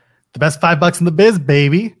Select, the best $5 in the biz,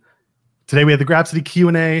 baby. Today we had the Grapsody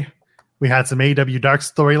Q&A. We had some AEW Dark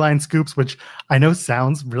storyline scoops, which I know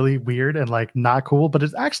sounds really weird and like not cool, but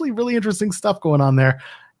it's actually really interesting stuff going on there.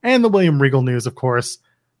 And the William Regal news, of course.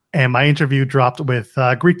 And my interview dropped with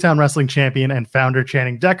Greektown Wrestling champion and founder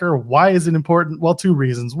Channing Decker. Why is it important? Well, 2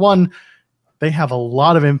 reasons. 1, they have a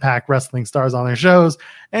lot of Impact Wrestling stars on their shows.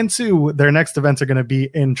 And 2, their next events are going to be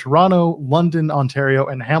in Toronto, London, Ontario,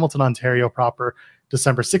 and Hamilton, Ontario proper,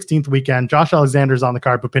 December 16th weekend. Josh Alexander's on the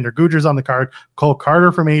card. Bhupinder Gujar's on the card. Cole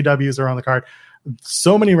Carter from AEW's are on the card.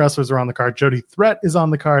 So many wrestlers are on the card. Jody Threat is on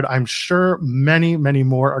the card. I'm sure many, many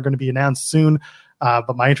more are going to be announced soon.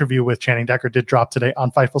 But my interview with Channing Decker did drop today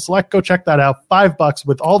on Fightful Select. Go check that out. $5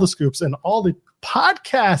 with all the scoops and all the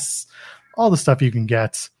podcasts, all the stuff you can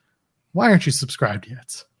get. Why aren't you subscribed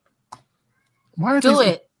yet? Do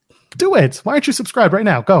it. Why aren't you subscribed right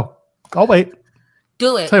now? Go. I'll wait.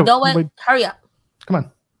 Do it. Hurry up. Come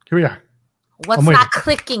on. Here we are. What's not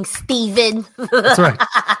clicking, Steven? That's right.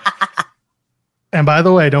 And by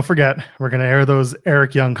the way, don't forget, we're going to air those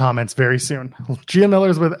Eric Young comments very soon. Gia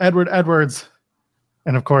Miller's with Edward Edwards.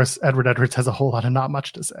 And of course, Edward Edwards has a whole lot of not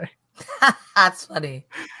much to say. That's funny.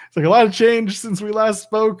 It's like a lot of change since we last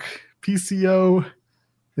spoke. PCO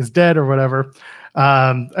is dead or whatever.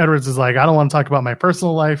 Edwards is like, I don't want to talk about my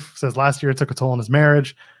personal life. Says last year it took a toll on his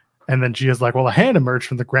marriage. And then Gia's like, well, a hand emerged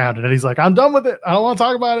from the ground. And Eddie's like, I'm done with it. I don't want to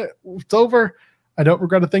talk about it. It's over. I don't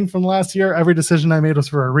regret a thing from last year. Every decision I made was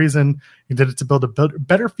for a reason. He did it to build a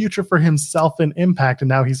better future for himself and Impact. And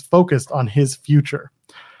now he's focused on his future.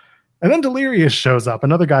 And then Delirious shows up,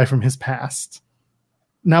 another guy from his past.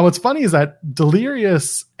 Now, what's funny is that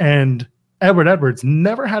Delirious and Edward Edwards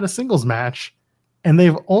never had a singles match, and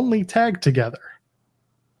they've only tagged together.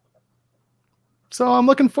 So I'm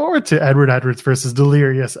looking forward to Edward Edwards versus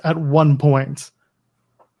Delirious at one point.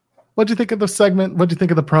 What do you think of the segment? What do you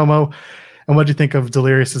think of the promo? And what do you think of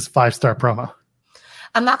Delirious's 5-star promo?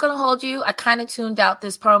 I'm not going to hold you. I kind of tuned out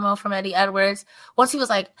this promo from Eddie Edwards. Once he was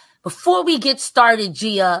like, before we get started,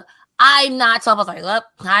 Gia, I'm not. So I was like,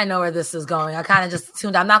 I know where this is going. I kind of just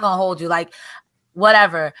tuned out. I'm not going to hold you. Like,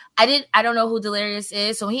 whatever. I don't know who Delirious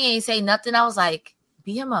is. So he ain't say nothing. I was like,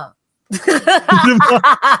 beat him up.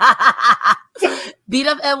 Beat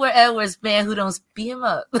up Edward Edwards, man, who don't beat him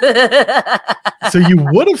up. So you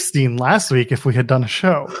would have seen last week if we had done a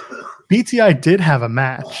show. BTI did have a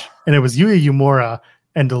match, and it was Yuya Uemura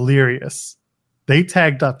and Delirious. They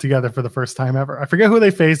tagged up together for the first time ever. I forget who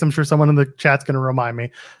they faced. I'm sure someone in the chat's going to remind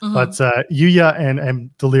me. Mm-hmm. But Yuya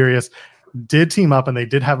and Delirious did team up, and they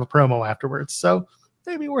did have a promo afterwards. So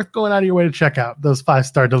maybe worth going out of your way to check out those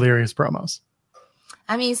 5-star Delirious promos.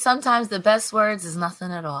 I mean, sometimes the best words is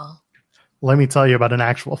nothing at all. Let me tell you about an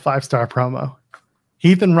actual 5-star promo.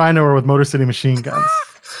 Heath and Rhino are with Motor City Machine Guns.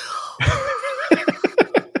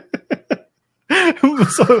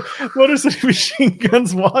 So Motor City Machine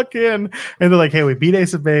Guns walk in and they're like, hey, we beat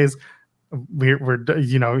Ace of Base. We're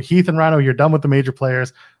Heath and Rhino, you're done with the major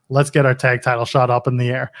players. Let's get our tag title shot up in the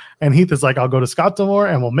air. And Heath is like, I'll go to Scott D'Amore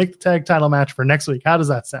and we'll make the tag title match for next week. How does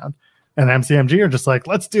that sound? And MCMG are just like,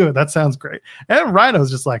 let's do it. That sounds great. And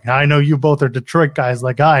Rhino's just like, I know you both are Detroit guys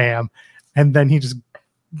like I am. And then he just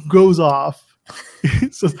goes off.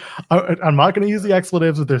 He says, I'm not going to use the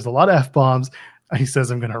expletives, but there's a lot of F-bombs. He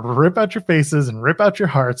says, I'm going to rip out your faces and rip out your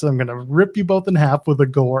hearts. I'm going to rip you both in half with a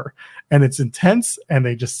gore. And it's intense. And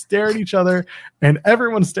they just stare at each other. And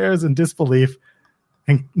everyone stares in disbelief.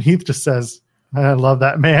 And Heath just says, I love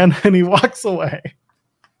that man. And he walks away.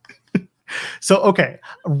 So, okay.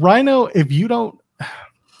 Rhino, if you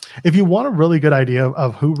want a really good idea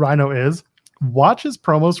of who Rhino is, watch his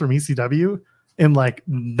promos from ECW in like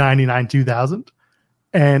 99, 2000,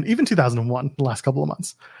 and even 2001, the last couple of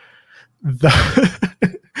months. That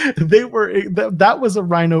was a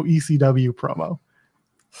Rhino ECW promo,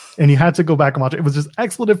 and you had to go back and watch it. It was just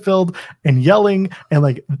expletive filled and yelling, and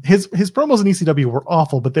like his promos in ECW were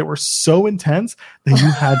awful, but they were so intense that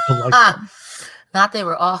you had to like them. Not they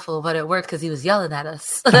were awful, but it worked because he was yelling at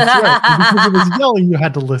us. That's right. Because he was yelling, you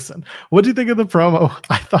had to listen. What do you think of the promo?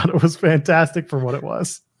 I thought it was fantastic for what it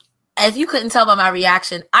was. If you couldn't tell by my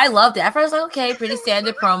reaction, I loved it. At first, I was like, okay, pretty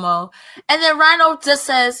standard promo. And then Rhino just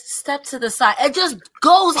says, step to the side. It just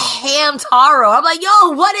goes ham taro. I'm like,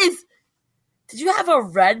 yo, did you have a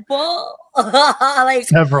Red Bull? Like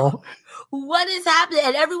several. What is happening?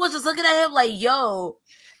 And everyone's just looking at him like, yo.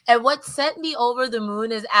 And what sent me over the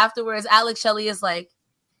moon is afterwards, Alex Shelley is like,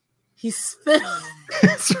 he's spit.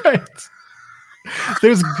 That's right.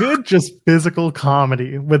 There's good just physical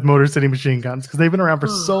comedy with Motor City Machine Guns because they've been around for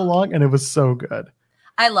so long and it was so good.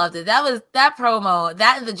 I loved it. That promo,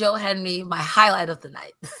 that and the Joe Henry, my highlight of the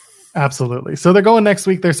night. Absolutely. So they're going next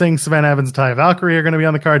week. They're saying Savannah Evans and Taya Valkyrie are going to be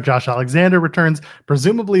on the card. Josh Alexander returns.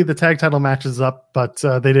 Presumably the tag title match is up, but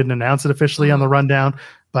they didn't announce it officially on the rundown,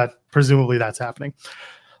 but presumably that's happening.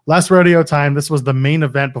 Last rodeo time. This was the main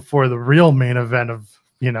event before the real main event of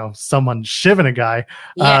someone shivving a guy.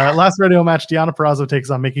 Yeah. Last rodeo match, Deonna Purrazzo takes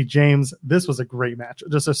on Mickie James. This was a great match.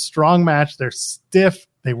 Just a strong match. They're stiff.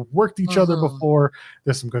 They worked each other before.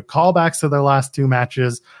 There's some good callbacks to their last two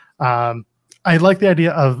matches. I like the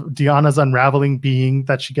idea of Deonna's unraveling being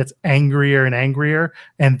that she gets angrier and angrier,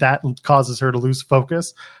 and that causes her to lose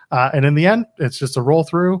focus. And in the end, it's just a roll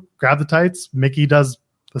through, grab the tights. Mickie does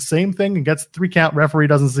the same thing and gets 3 count. Referee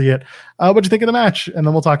doesn't see it. What'd you think of the match? And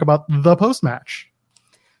then we'll talk about the post match.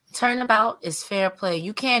 Turnabout is fair play.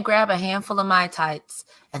 You can't grab a handful of my tights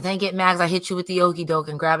and then get mad because I hit you with the okie doke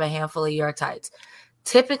and grab a handful of your tights.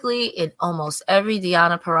 Typically, in almost every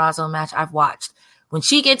Deonna Purrazzo match I've watched, when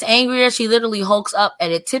she gets angrier, she literally hulks up,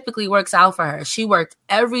 and it typically works out for her. She worked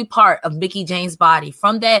every part of Mickie James' body,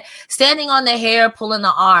 from that standing on the hair, pulling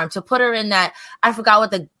the arm, to put her in that, I forgot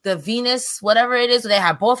what the Venus, whatever it is, where they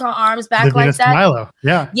have both her arms back the like Venus that. Milo.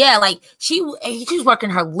 Yeah. Yeah, like she's working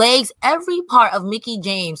her legs, every part of Mickie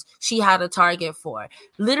James she had a target for.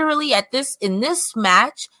 Literally in this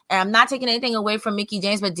match, and I'm not taking anything away from Mickie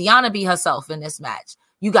James, but Deonna be herself in this match.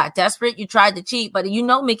 You got desperate, you tried to cheat, but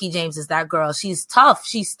Mickie James is that girl. She's tough,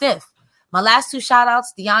 she's stiff. My last 2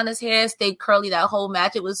 shout-outs, Deonna's hair stayed curly that whole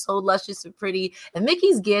match. It was so luscious and pretty. And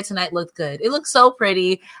Mickey's gear tonight looked good. It looked so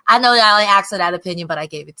pretty. I know I only asked for that opinion, but I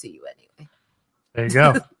gave it to you anyway. There you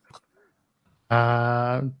go.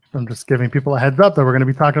 I'm just giving people a heads up that we're going to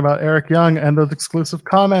be talking about Eric Young and those exclusive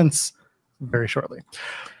comments very shortly.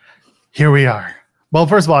 Here we are. Well,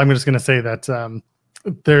 first of all, I'm just going to say that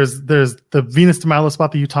there's the Venus de Milo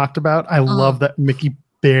spot that you talked about. I love that Mickie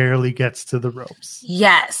barely gets to the ropes.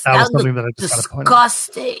 Yes, that was something that I just got to point out.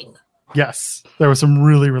 Disgusting. Yes, there was some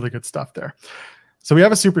really, really good stuff there. So we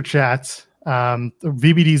have a super chat.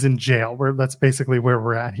 VBD's in jail. That's basically where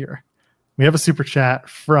we're at here. We have a super chat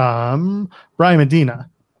from Brian Medina.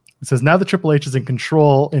 It says, now that Triple H is in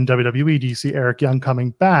control in WWE, do you see Eric Young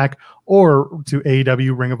coming back or to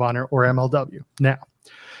AEW, Ring of Honor, or MLW? Now,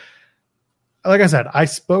 like I said, I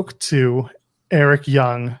spoke to Eric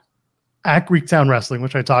Young at Greektown Wrestling,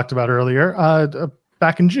 which I talked about earlier,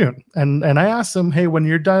 back in June. And I asked him, hey, when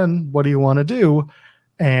you're done, what do you want to do?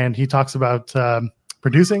 And he talks about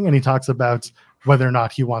producing, and he talks about whether or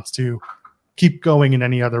not he wants to keep going in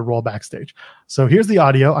any other role backstage. So here's the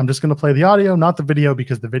audio. I'm just going to play the audio, not the video,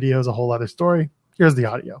 because the video is a whole other story. Here's the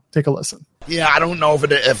audio. Take a listen. Yeah, I don't know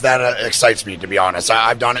if that excites me, to be honest.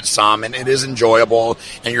 I've done it some, and it is enjoyable,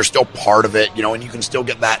 and you're still part of it, and you can still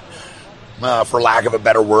get that, for lack of a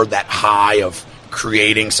better word, that high of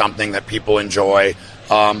creating something that people enjoy.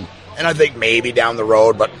 And I think maybe down the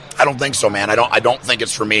road, but I don't think so, man. I don't think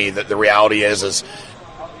it's for me. That the reality is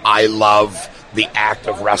I love the act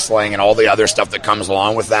of wrestling and all the other stuff that comes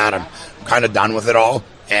along with that. I'm kind of done with it all.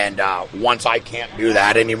 And once I can't do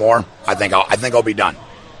that anymore, I think I'll be done.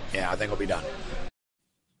 Yeah, I think I'll be done.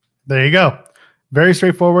 There you go. Very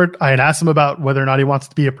straightforward. I had asked him about whether or not he wants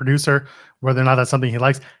to be a producer, whether or not that's something he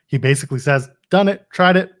likes. He basically says, done it,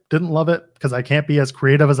 tried it, didn't love it because I can't be as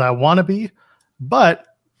creative as I want to be. But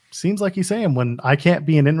seems like he's saying, when I can't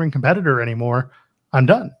be an in-ring competitor anymore, I'm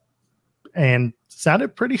done. And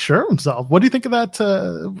sounded pretty sure of himself. What do you think of that,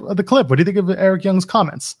 the clip? What do you think of Eric Young's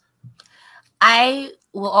comments? I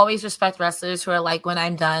will always respect wrestlers who are like, when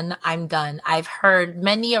I'm done, I'm done. I've heard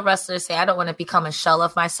many a wrestler say, I don't want to become a shell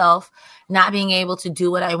of myself, not being able to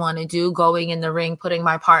do what I want to do, going in the ring, putting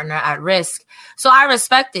my partner at risk. So I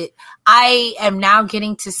respect it. I am now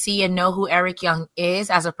getting to see and know who Eric Young is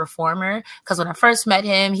as a performer, because when I first met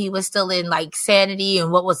him, he was still in like Sanity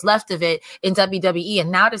and what was left of it in WWE.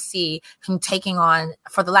 And now to see him taking on,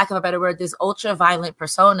 for the lack of a better word, this ultra violent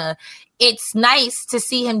persona, it's nice to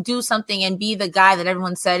see him do something and be the guy that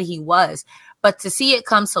everyone said he was. But to see it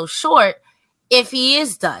come so short, if he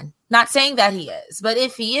is done, not saying that he is, but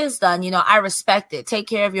if he is done, I respect it. Take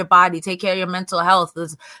care of your body, take care of your mental health.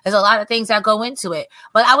 There's a lot of things that go into it.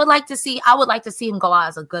 But I would like to see him go out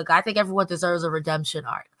as a good guy. I think everyone deserves a redemption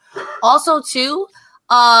arc. Also, too,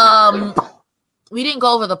 we didn't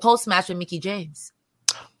go over the post match with Mickie James.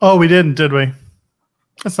 Oh, we didn't, did we?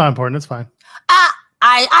 It's not important. It's fine.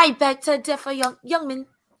 I beg to differ, Youngman.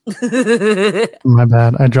 My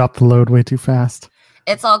bad. I dropped the load way too fast.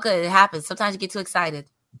 It's all good. It happens. Sometimes you get too excited.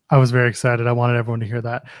 I was very excited. I wanted everyone to hear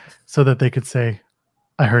that so that they could say,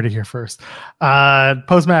 I heard it here first.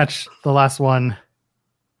 Post-match, the last one,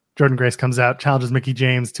 Jordynne Grace comes out, challenges Mickie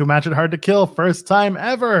James to a match at Hard to Kill. First time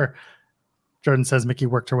ever. Jordynne says Mickie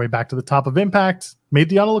worked her way back to the top of Impact. Made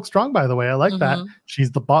Deonna look strong, by the way. I like that.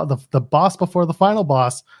 She's the boss before the final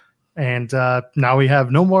boss. And now we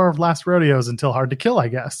have no more last rodeos until Hard to Kill, I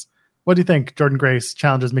guess. What do you think? Jordynne Grace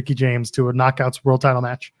challenges Mickie James to a Knockouts World Title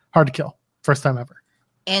match. Hard to Kill. First time ever.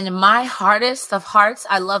 In my hardest of hearts,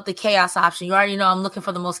 I love the chaos option. You already know I'm looking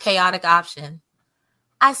for the most chaotic option.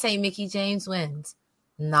 I say Mickie James wins.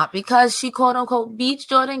 Not because she quote-unquote beats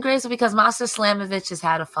Jordynne Grace, but because Masha Slamovich has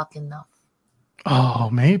had a fucking enough.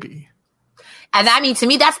 Oh, maybe. And I mean, to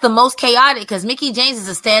me, that's the most chaotic because Mickie James is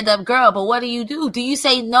a stand-up girl. But what do? Do you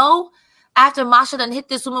say no after Masha done hit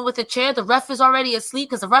this woman with a chair? The ref is already asleep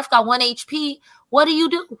because the ref got 1 HP. What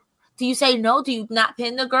do? Do you say no? Do you not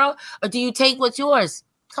pin the girl? Or do you take what's yours?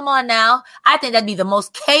 Come on now. I think that'd be the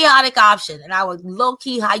most chaotic option. And I would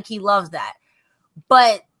low-key, high-key love that.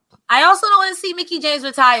 But I also don't want to see Mickie James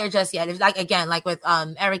retire just yet. If like with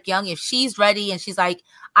Eric Young, if she's ready and she's like,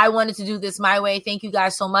 I wanted to do this my way. Thank you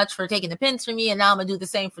guys so much for taking the pins for me. And now I'm going to do the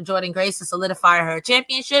same for Jordynne Grace to solidify her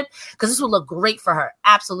championship because this would look great for her.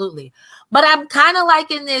 Absolutely. But I'm kind of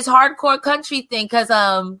liking this hardcore country thing because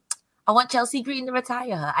I want Chelsea Green to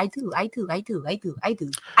retire her. I do.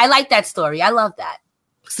 I like that story. I love that.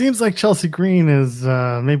 Seems like Chelsea Green is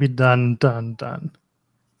maybe done.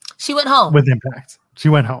 She went home. With Impact. She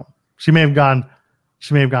went home. She may have gone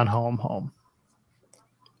home.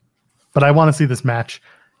 But I want to see this match.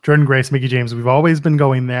 Jordynne Grace, Mickie James, we've always been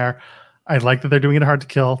going there. I like that they're doing it hard to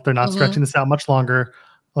kill. They're not stretching this out much longer.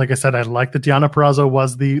 Like I said, I like that Deonna Purrazzo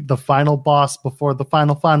was the final boss before the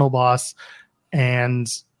final boss. And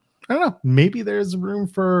I don't know, maybe there's room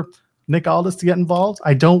for Nick Aldis to get involved.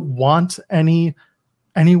 I don't want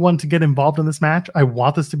anyone to get involved in this match. I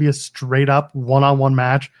want this to be a straight up one-on-one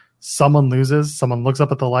match. Someone loses, someone looks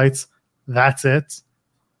up at the lights. That's it.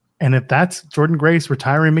 And if that's Jordynne Grace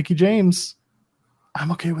retiring Mickie James,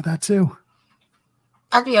 I'm okay with that too.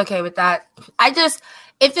 I'd be okay with that.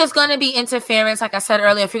 If there's going to be interference, like I said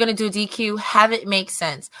earlier, if you're going to do DQ, have it make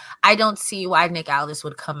sense. I don't see why Nick Aldis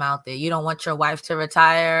would come out there. You don't want your wife to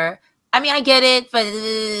retire. I mean, I get it, but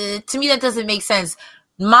to me, that doesn't make sense.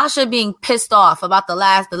 Masha being pissed off about the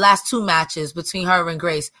last 2 matches between her and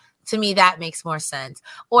Grace, to me, that makes more sense.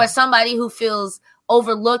 Or somebody who feels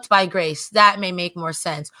overlooked by Grace, that may make more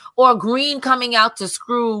sense. Or Green coming out to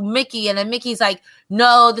screw Mickie, and then Mickey's like,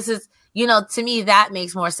 no, this is, to me, that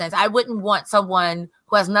makes more sense. I wouldn't want someone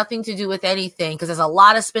who has nothing to do with anything, because there's a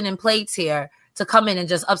lot of spinning plates here, to come in and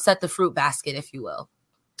just upset the fruit basket, if you will.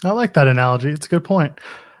 I like that analogy. It's a good point.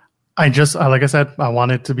 Like I said, I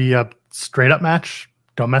want it to be a straight up match.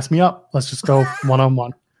 Don't mess me up. Let's just go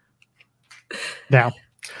one-on-one. Now,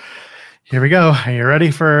 here we go. Are you ready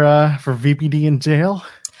for VPD in jail?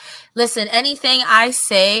 Listen, anything I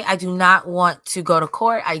say, I do not want to go to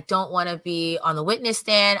court. I don't want to be on the witness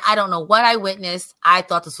stand. I don't know what I witnessed. I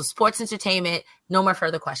thought this was sports entertainment. No more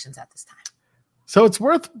further questions at this time. So it's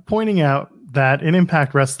worth pointing out that in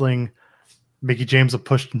Impact Wrestling, Mickie James was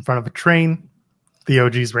pushed in front of a train. The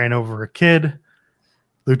OGs ran over a kid.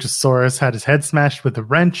 Luchasaurus had his head smashed with a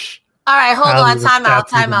wrench. All right, hold on. Time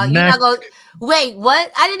out. You're not going. Wait,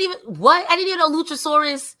 what? I didn't even know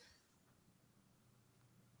Luchasaurus.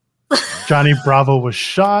 Johnny Bravo was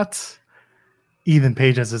shot. Ethan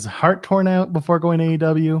Page has his heart torn out before going to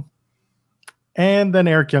AEW. And then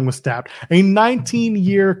Eric Young was stabbed. A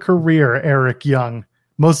 19-year career, Eric Young,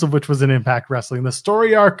 most of which was in Impact Wrestling. The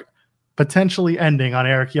story arc potentially ending on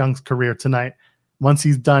Eric Young's career tonight. Once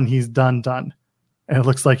he's done, he's done. And it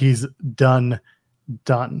looks like he's done.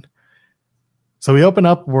 So we open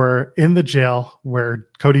up, we're in the jail where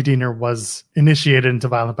Cody Deaner was initiated into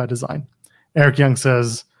Violent by Design. Eric Young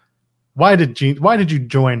says, why did you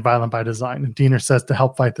join Violent by Design? And Deaner says, to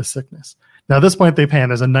help fight the sickness. Now at this point they pan,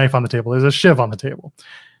 there's a knife on the table, there's a shiv on the table.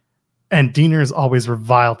 And Deaner has always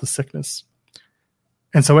reviled the sickness.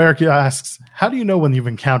 And so Eric asks, how do you know when you've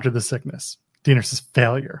encountered the sickness? Deaner says,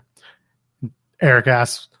 failure. Eric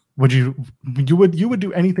asks, would you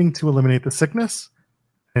do anything to eliminate the sickness?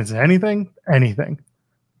 Is it anything? Anything.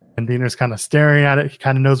 And Deaner's kind of staring at it. He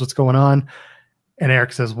kind of knows what's going on. And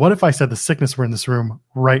Eric says, what if I said the sickness were in this room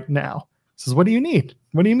right now? He says, what do you need?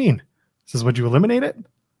 What do you mean? He says, would you eliminate it?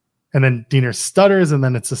 And then Deaner stutters, and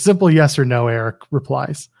then it's a simple yes or no, Eric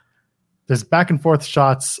replies. There's back and forth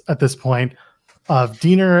shots at this point of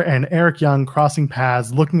Deaner and Eric Young crossing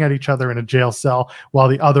paths, looking at each other in a jail cell while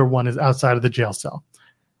the other one is outside of the jail cell.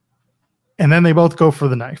 And then they both go for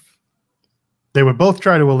the knife. They would both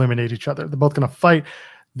try to eliminate each other. They're both going to fight.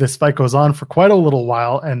 This fight goes on for quite a little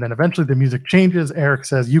while, and then eventually the music changes. Eric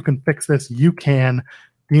says, you can fix this. You can.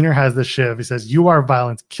 Deaner has the shiv. He says, you are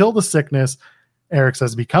violence. Kill the sickness. Eric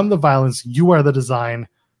says, become the violence. You are the design.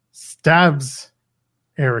 Stabs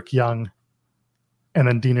Eric Young. And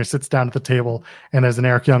then Deaner sits down at the table, and there's an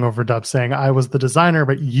Eric Young overdub saying, I was the designer,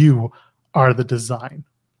 but you are the design.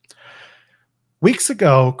 Weeks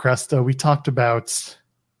ago, Cresta, we talked about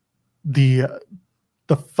the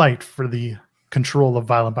fight for the control of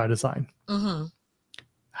Violent by Design. Mm-hmm.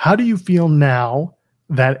 How do you feel now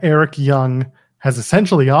that Eric Young has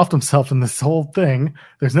essentially offed himself in this whole thing?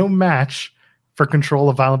 There's no match for control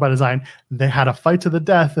of Violent by Design. They had a fight to the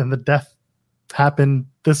death, and the death happened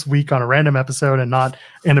this week on a random episode and not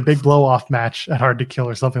in a big blow-off match at Hard to Kill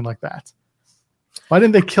or something like that. Why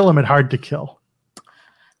didn't they kill him at Hard to Kill?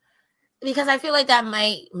 Because I feel like that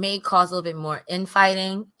may cause a little bit more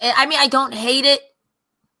infighting. I mean, I don't hate it.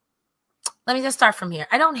 Let me just start from here.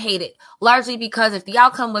 I don't hate it, largely because if the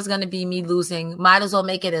outcome was going to be me losing, might as well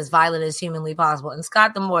make it as violent as humanly possible. And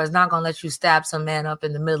Scott D'Amore is not going to let you stab some man up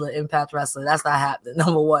in the middle of Impact Wrestling. That's not happening,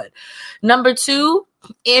 number one. Number two,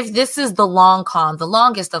 if this is the long con, the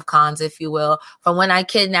longest of cons, if you will, from when I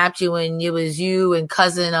kidnapped you and it was you and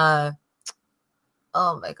cousin,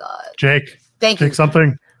 oh my God. Jake. Thank you. Jake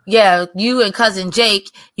something. Yeah, you and cousin Jake,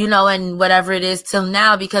 and whatever it is till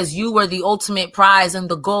now, because you were the ultimate prize and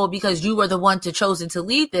the goal, because you were the one chosen to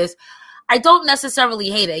lead this. I don't necessarily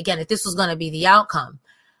hate it. Again, if this was going to be the outcome,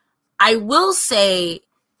 I will say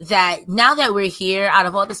that now that we're here, out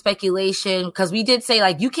of all the speculation, because we did say,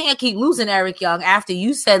 like, you can't keep losing Eric Young after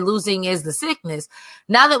you said losing is the sickness.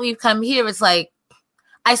 Now that we've come here, it's like,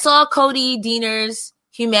 I saw Cody Deaner's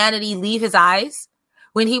humanity leave his eyes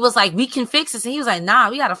when he was like, we can fix this. And he was like, nah,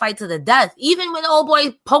 we got to fight to the death. Even when the old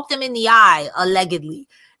boy poked him in the eye, allegedly.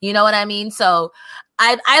 You know what I mean? So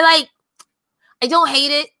I don't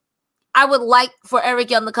hate it. I would like for Eric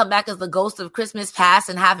Young to come back as the ghost of Christmas past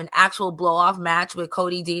and have an actual blow-off match with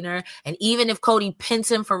Cody Deaner. And even if Cody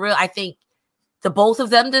pins him for real, I think the both of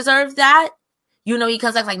them deserve that. He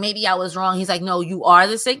comes back like, maybe I was wrong. He's like, no, you are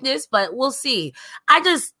the sickness, but we'll see.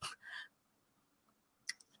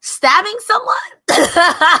 Stabbing someone?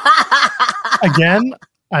 Again,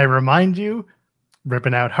 I remind you,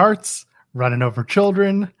 ripping out hearts, running over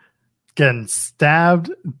children, getting stabbed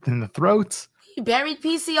in the throat. He buried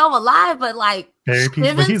PCO alive, but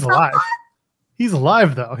he's alive. He's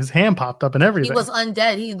alive, though. His hand popped up and everything. He was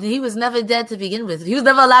undead. He was never dead to begin with. He was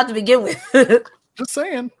never allowed to begin with. Just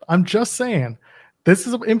saying. I'm just saying.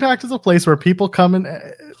 Impact is a place where people come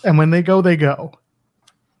and when they go, they go.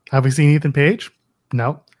 Have we seen Ethan Page?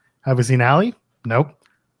 No. Have we seen Allie? Nope.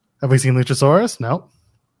 Have we seen Luchasaurus? Nope.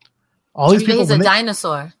 All these people. He's a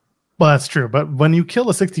dinosaur. Well, that's true. But when you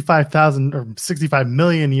kill a 65,000 or 65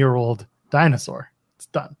 million year old dinosaur, it's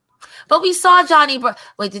done. But we saw Johnny.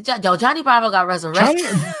 Johnny Bravo got resurrected.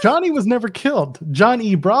 Johnny was never killed.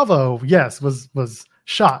 Johnny Bravo, yes, was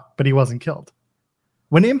shot, but he wasn't killed.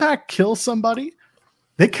 When Impact kills somebody,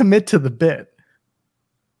 they commit to the bit.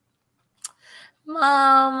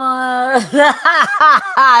 Mama,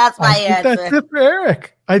 that's my answer. That's it for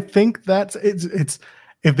Eric. I think that's it's.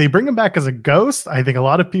 If they bring him back as a ghost, I think a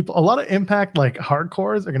lot of Impact like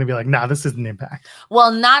hardcores are going to be like, nah, this isn't Impact.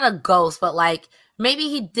 Well, not a ghost, but like maybe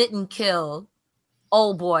he didn't kill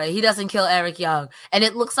old boy. He doesn't kill Eric Young, and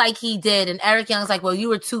it looks like he did. And Eric Young's like, well, you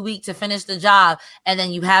were too weak to finish the job, and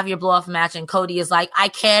then you have your blow off match, and Cody is like, I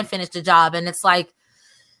can finish the job, and it's like.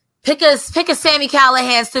 Pick a Sami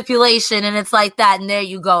Callihan stipulation, and it's like that, and there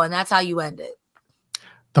you go, and that's how you end it.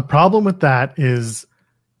 The problem with that is,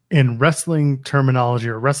 in wrestling terminology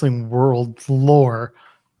or wrestling world lore,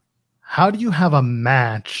 how do you have a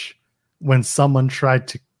match when someone tried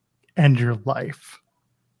to end your life?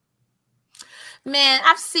 Man,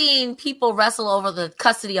 I've seen people wrestle over the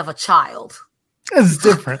custody of a child. It's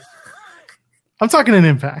different. I'm talking an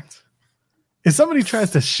Impact. If somebody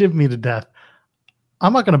tries to shiv me to death,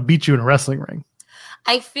 I'm not going to beat you in a wrestling ring.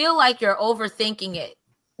 I feel like you're overthinking it.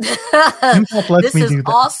 This is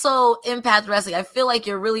also Impact Wrestling. I feel like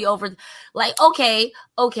you're really okay.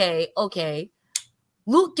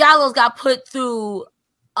 Luke Gallows got put through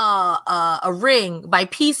a ring by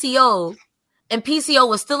PCO, and PCO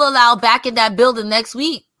was still allowed back in that building next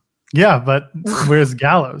week. Yeah, but where's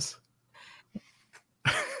Gallows?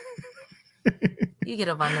 You get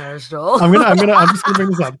on my nerves, Joel. I'm just gonna bring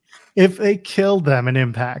this up. If they kill them in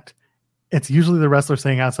Impact, it's usually the wrestler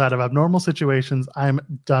saying, outside of abnormal situations, I'm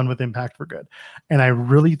done with Impact for good. And I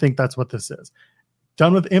really think that's what this is.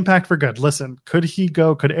 Done with Impact for good. Listen, could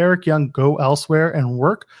Eric Young go elsewhere and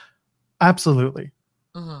work? Absolutely.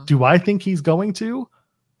 Mm-hmm. Do I think he's going to?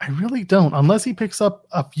 I really don't, unless he picks up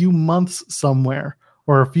a few months somewhere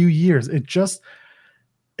or a few years.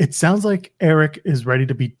 It sounds like Eric is ready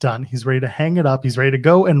to be done. He's ready to hang it up. He's ready to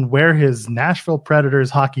go and wear his Nashville Predators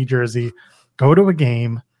hockey jersey, go to a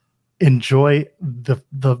game, enjoy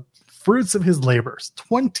the fruits of his labors.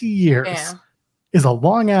 20 years is a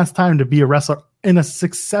long ass time to be a wrestler in a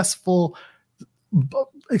successful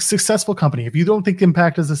company. If you don't think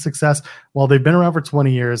Impact is a success, well, they've been around for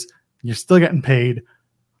 20 years, you're still getting paid.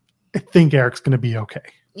 I think Eric's going to be okay.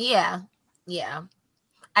 Yeah.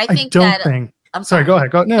 I I'm sorry. Go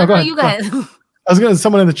ahead. Go ahead. You go ahead.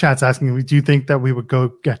 Someone in the chat's asking me, do you think that we would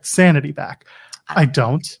go get Sanity back? I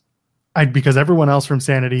don't. Because everyone else from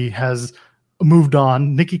Sanity has moved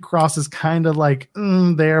on. Nikki Cross is kind of like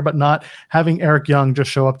there, but not. Having Eric Young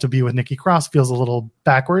just show up to be with Nikki Cross feels a little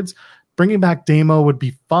backwards. Bringing back Damo would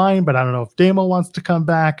be fine, but I don't know if Damo wants to come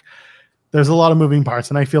back. There's a lot of moving parts,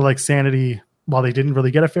 and I feel like Sanity, while they didn't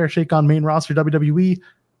really get a fair shake on main roster WWE,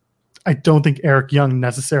 I don't think Eric Young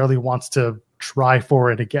necessarily wants to try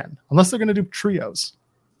for it again, unless they're going to do trios.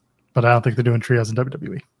 But I don't think they're doing trios in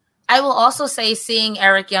WWE. I will also say seeing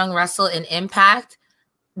Eric Young wrestle in Impact,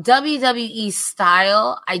 WWE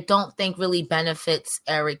style, I don't think really benefits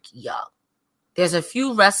Eric Young. There's a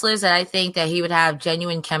few wrestlers that I think that he would have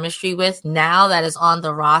genuine chemistry with now that is on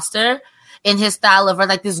the roster in his style of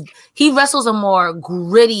like this. He wrestles a more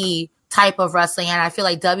gritty type of wrestling, and I feel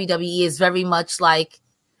like WWE is very much like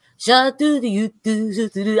I don't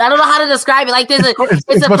know how to describe it. Like it's a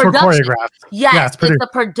production. Yes, it's the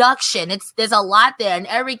production. There's a lot there, and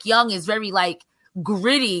Eric Young is very like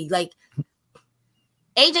gritty. Like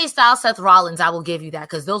AJ Styles, Seth Rollins, I will give you that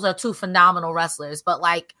because those are two phenomenal wrestlers. But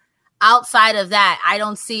like outside of that, I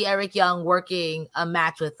don't see Eric Young working a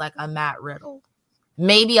match with like a Matt Riddle,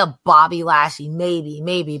 maybe a Bobby Lashley,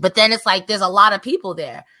 maybe. But then it's like there's a lot of people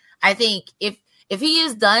there. I think if he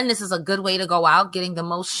is done, this is a good way to go out, getting the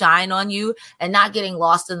most shine on you and not getting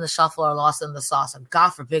lost in the shuffle or lost in the sauce. And God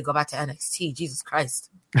forbid, go back to NXT. Jesus Christ.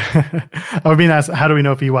 I was being asked, how do we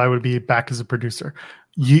know if EY would be back as a producer?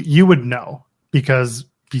 You would know, because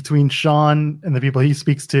between Sean and the people he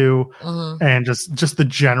speaks to and just the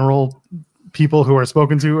general people who are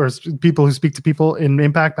spoken to or people who speak to people in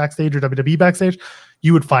Impact backstage or WWE backstage,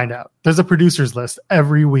 you would find out. There's a producers list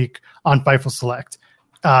every week on Fightful Select.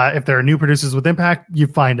 If there are new producers with Impact, you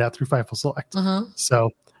find out through Fightful Select.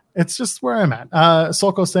 So it's just where I'm at.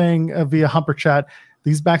 Solko saying via Humper Chat,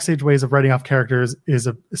 these backstage ways of writing off characters is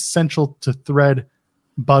essential to thread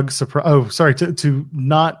to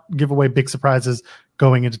not give away big surprises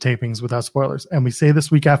going into tapings without spoilers. And we say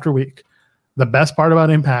this week after week. The best part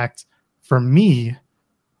about Impact for me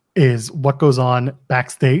is what goes on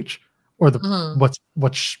backstage or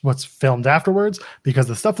what's filmed afterwards, because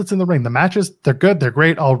the stuff that's in the ring, the matches, they're good, they're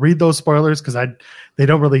great. I'll read those spoilers because they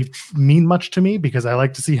don't really mean much to me, because I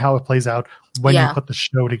like to see how it plays out when you put the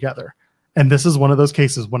show together. And this is one of those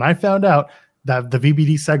cases. When I found out that the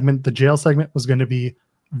VBD segment, the jail segment, was going to be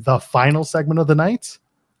the final segment of the night,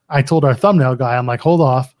 I told our thumbnail guy, I'm like, hold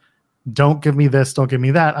off, don't give me this, don't give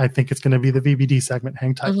me that. I think it's going to be the VBD segment.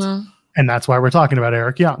 Hang tight. And that's why we're talking about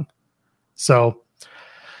Eric Young. So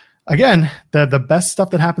again, the best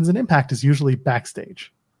stuff that happens in Impact is usually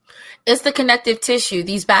backstage. It's the connective tissue.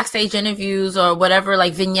 These backstage interviews or whatever,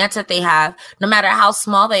 like vignettes that they have, no matter how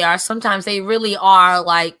small they are, sometimes they really are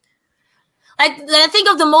like I think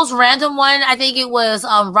of the most random one. I think it was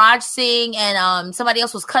Raj Singh and somebody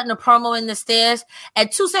else was cutting a promo in the stairs.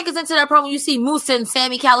 And 2 seconds into that promo, you see Musa and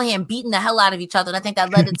Sami Callihan beating the hell out of each other. And I think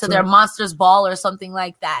that led into their Monsters Ball or something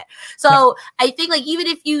like that. So I think like even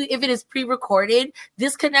if it is pre-recorded,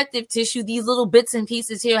 this connective tissue, these little bits and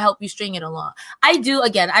pieces here help you string it along. I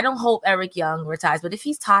don't hope Eric Young retires, but if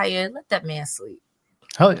he's tired, let that man sleep.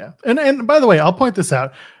 Hell yeah. And by the way, I'll point this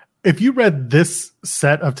out. If you read this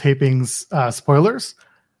set of tapings spoilers,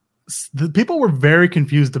 the people were very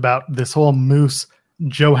confused about this whole Moose,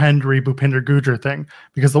 Joe Hendry, Bhupinder Gujjar thing,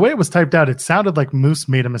 because the way it was typed out, it sounded like Moose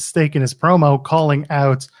made a mistake in his promo calling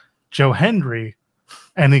out Joe Hendry,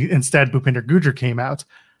 and instead Bhupinder Gujjar came out.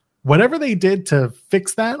 Whatever they did to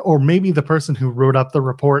fix that, or maybe the person who wrote up the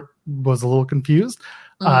report was a little confused,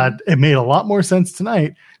 it made a lot more sense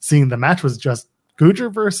tonight, seeing the match was just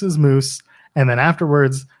Gujjar versus Moose, and then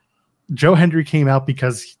afterwards Joe Hendry came out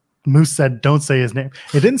because Moose said, don't say his name.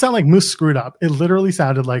 It didn't sound like Moose screwed up. It literally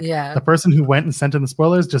sounded like the person who went and sent in the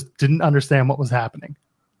spoilers just didn't understand what was happening.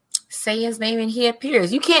 Say his name and he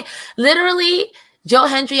appears. You can't literally. Joe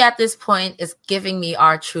Hendry at this point is giving me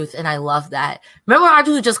R-Truth, and I love that. Remember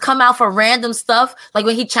R-Truth would just come out for random stuff, like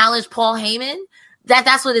when he challenged Paul Heyman?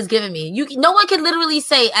 That's what it's giving me. No one can literally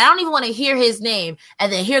say, I don't even want to hear his name,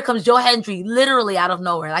 and then here comes Joe Hendry literally out of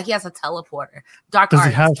nowhere, like he has a teleporter. Does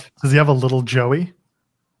he have a little Joey?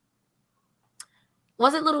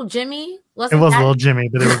 Was it little Jimmy? It was little Jimmy,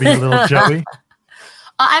 but it would be little Joey.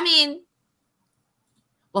 I mean,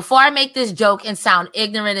 before I make this joke and sound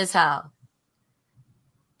ignorant as hell,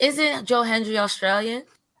 isn't Joe Hendry Australian?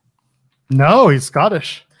 No, he's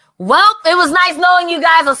Scottish. Well, it was nice knowing you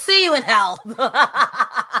guys. I'll see you in hell.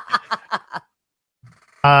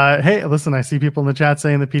 Hey, listen, I see people in the chat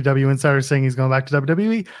saying the PW Insider saying he's going back to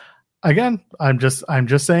WWE. Again, I'm just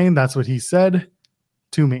saying that's what he said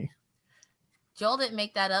to me. Joel didn't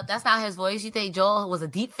make that up. That's not his voice. You think Joel was a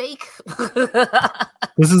deep fake?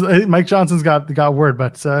 This is Mike Johnson's got word,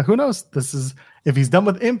 but who knows? This is, if he's done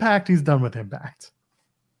with Impact, he's done with Impact.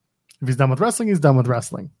 If he's done with wrestling, he's done with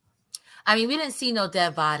wrestling. I mean, we didn't see no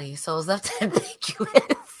dead body, so it's left ambiguous.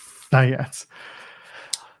 Not yet.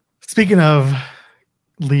 Speaking of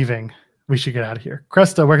leaving, we should get out of here.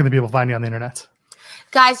 Cresta, where can the people find you on the internet?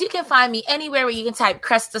 Guys, you can find me anywhere where you can type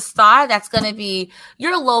Cresta Star. That's going to be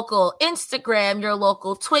your local Instagram, your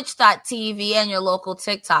local Twitch.tv, and your local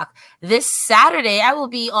TikTok. This Saturday, I will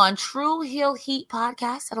be on True Heel Heat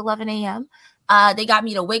podcast at 11 a.m. They got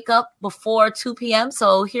me to wake up before 2 p.m.,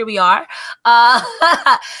 so here we are.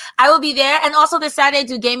 I will be there. And also this Saturday,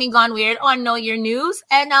 do Gaming Gone Weird on Know Your News.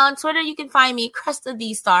 And on Twitter, you can find me, Cresta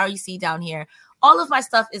D Star, you see down here. All of my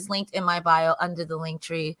stuff is linked in my bio under the link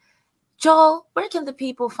tree. Joel, where can the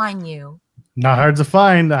people find you? Not hard to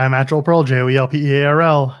find. I'm at Joel Pearl,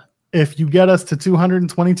 JoelPearl. If you get us to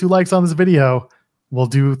 222 likes on this video, we'll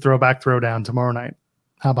do Throwback Throwdown tomorrow night.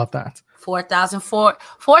 How about that?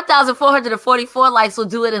 4,444 likes will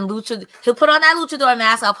do it in Lucha. He'll put on that luchador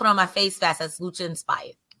mask. I'll put on my face mask. That's Lucha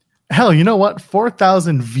inspired. Hell, you know what?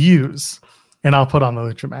 4,000 views, and I'll put on the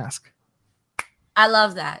Lucha mask. I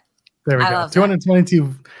love that. There we go.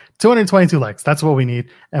 222 likes. That's what we need.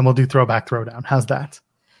 And we'll do Throwback Throwdown. How's that?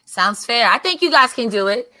 Sounds fair. I think you guys can do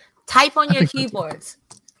it. Type on your keyboards.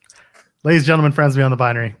 Ladies, gentlemen, friends beyond the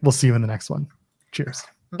binary. We'll see you in the next one. Cheers.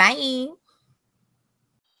 Bye.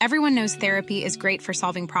 Everyone knows therapy is great for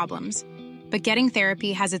solving problems. But getting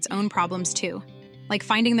therapy has its own problems too. Like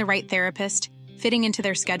finding the right therapist, fitting into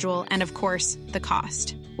their schedule, and of course, the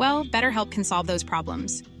cost. Well, BetterHelp can solve those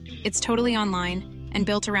problems. It's totally online and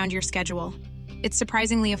built around your schedule. It's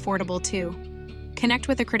surprisingly affordable, too. Connect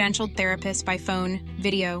with a credentialed therapist by phone,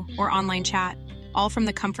 video, or online chat, all from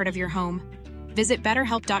the comfort of your home. Visit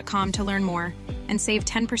BetterHelp.com to learn more and save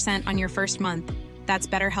 10% on your first month. That's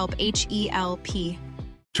BetterHelp, H-E-L-P.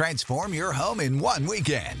 Transform your home in one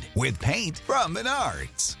weekend with paint from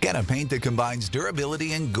Menards. Get a paint that combines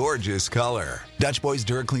durability and gorgeous color. Dutch Boys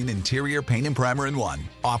DuraClean Interior Paint and Primer in One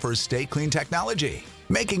offers Stay Clean technology,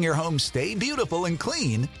 making your home stay beautiful and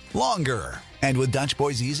clean longer. And with Dutch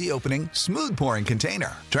Boy's easy opening, smooth pouring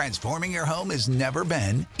container, transforming your home has never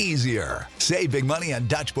been easier. Save big money on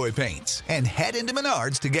Dutch Boy paints and head into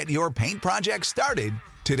Menards to get your paint project started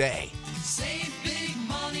today. Save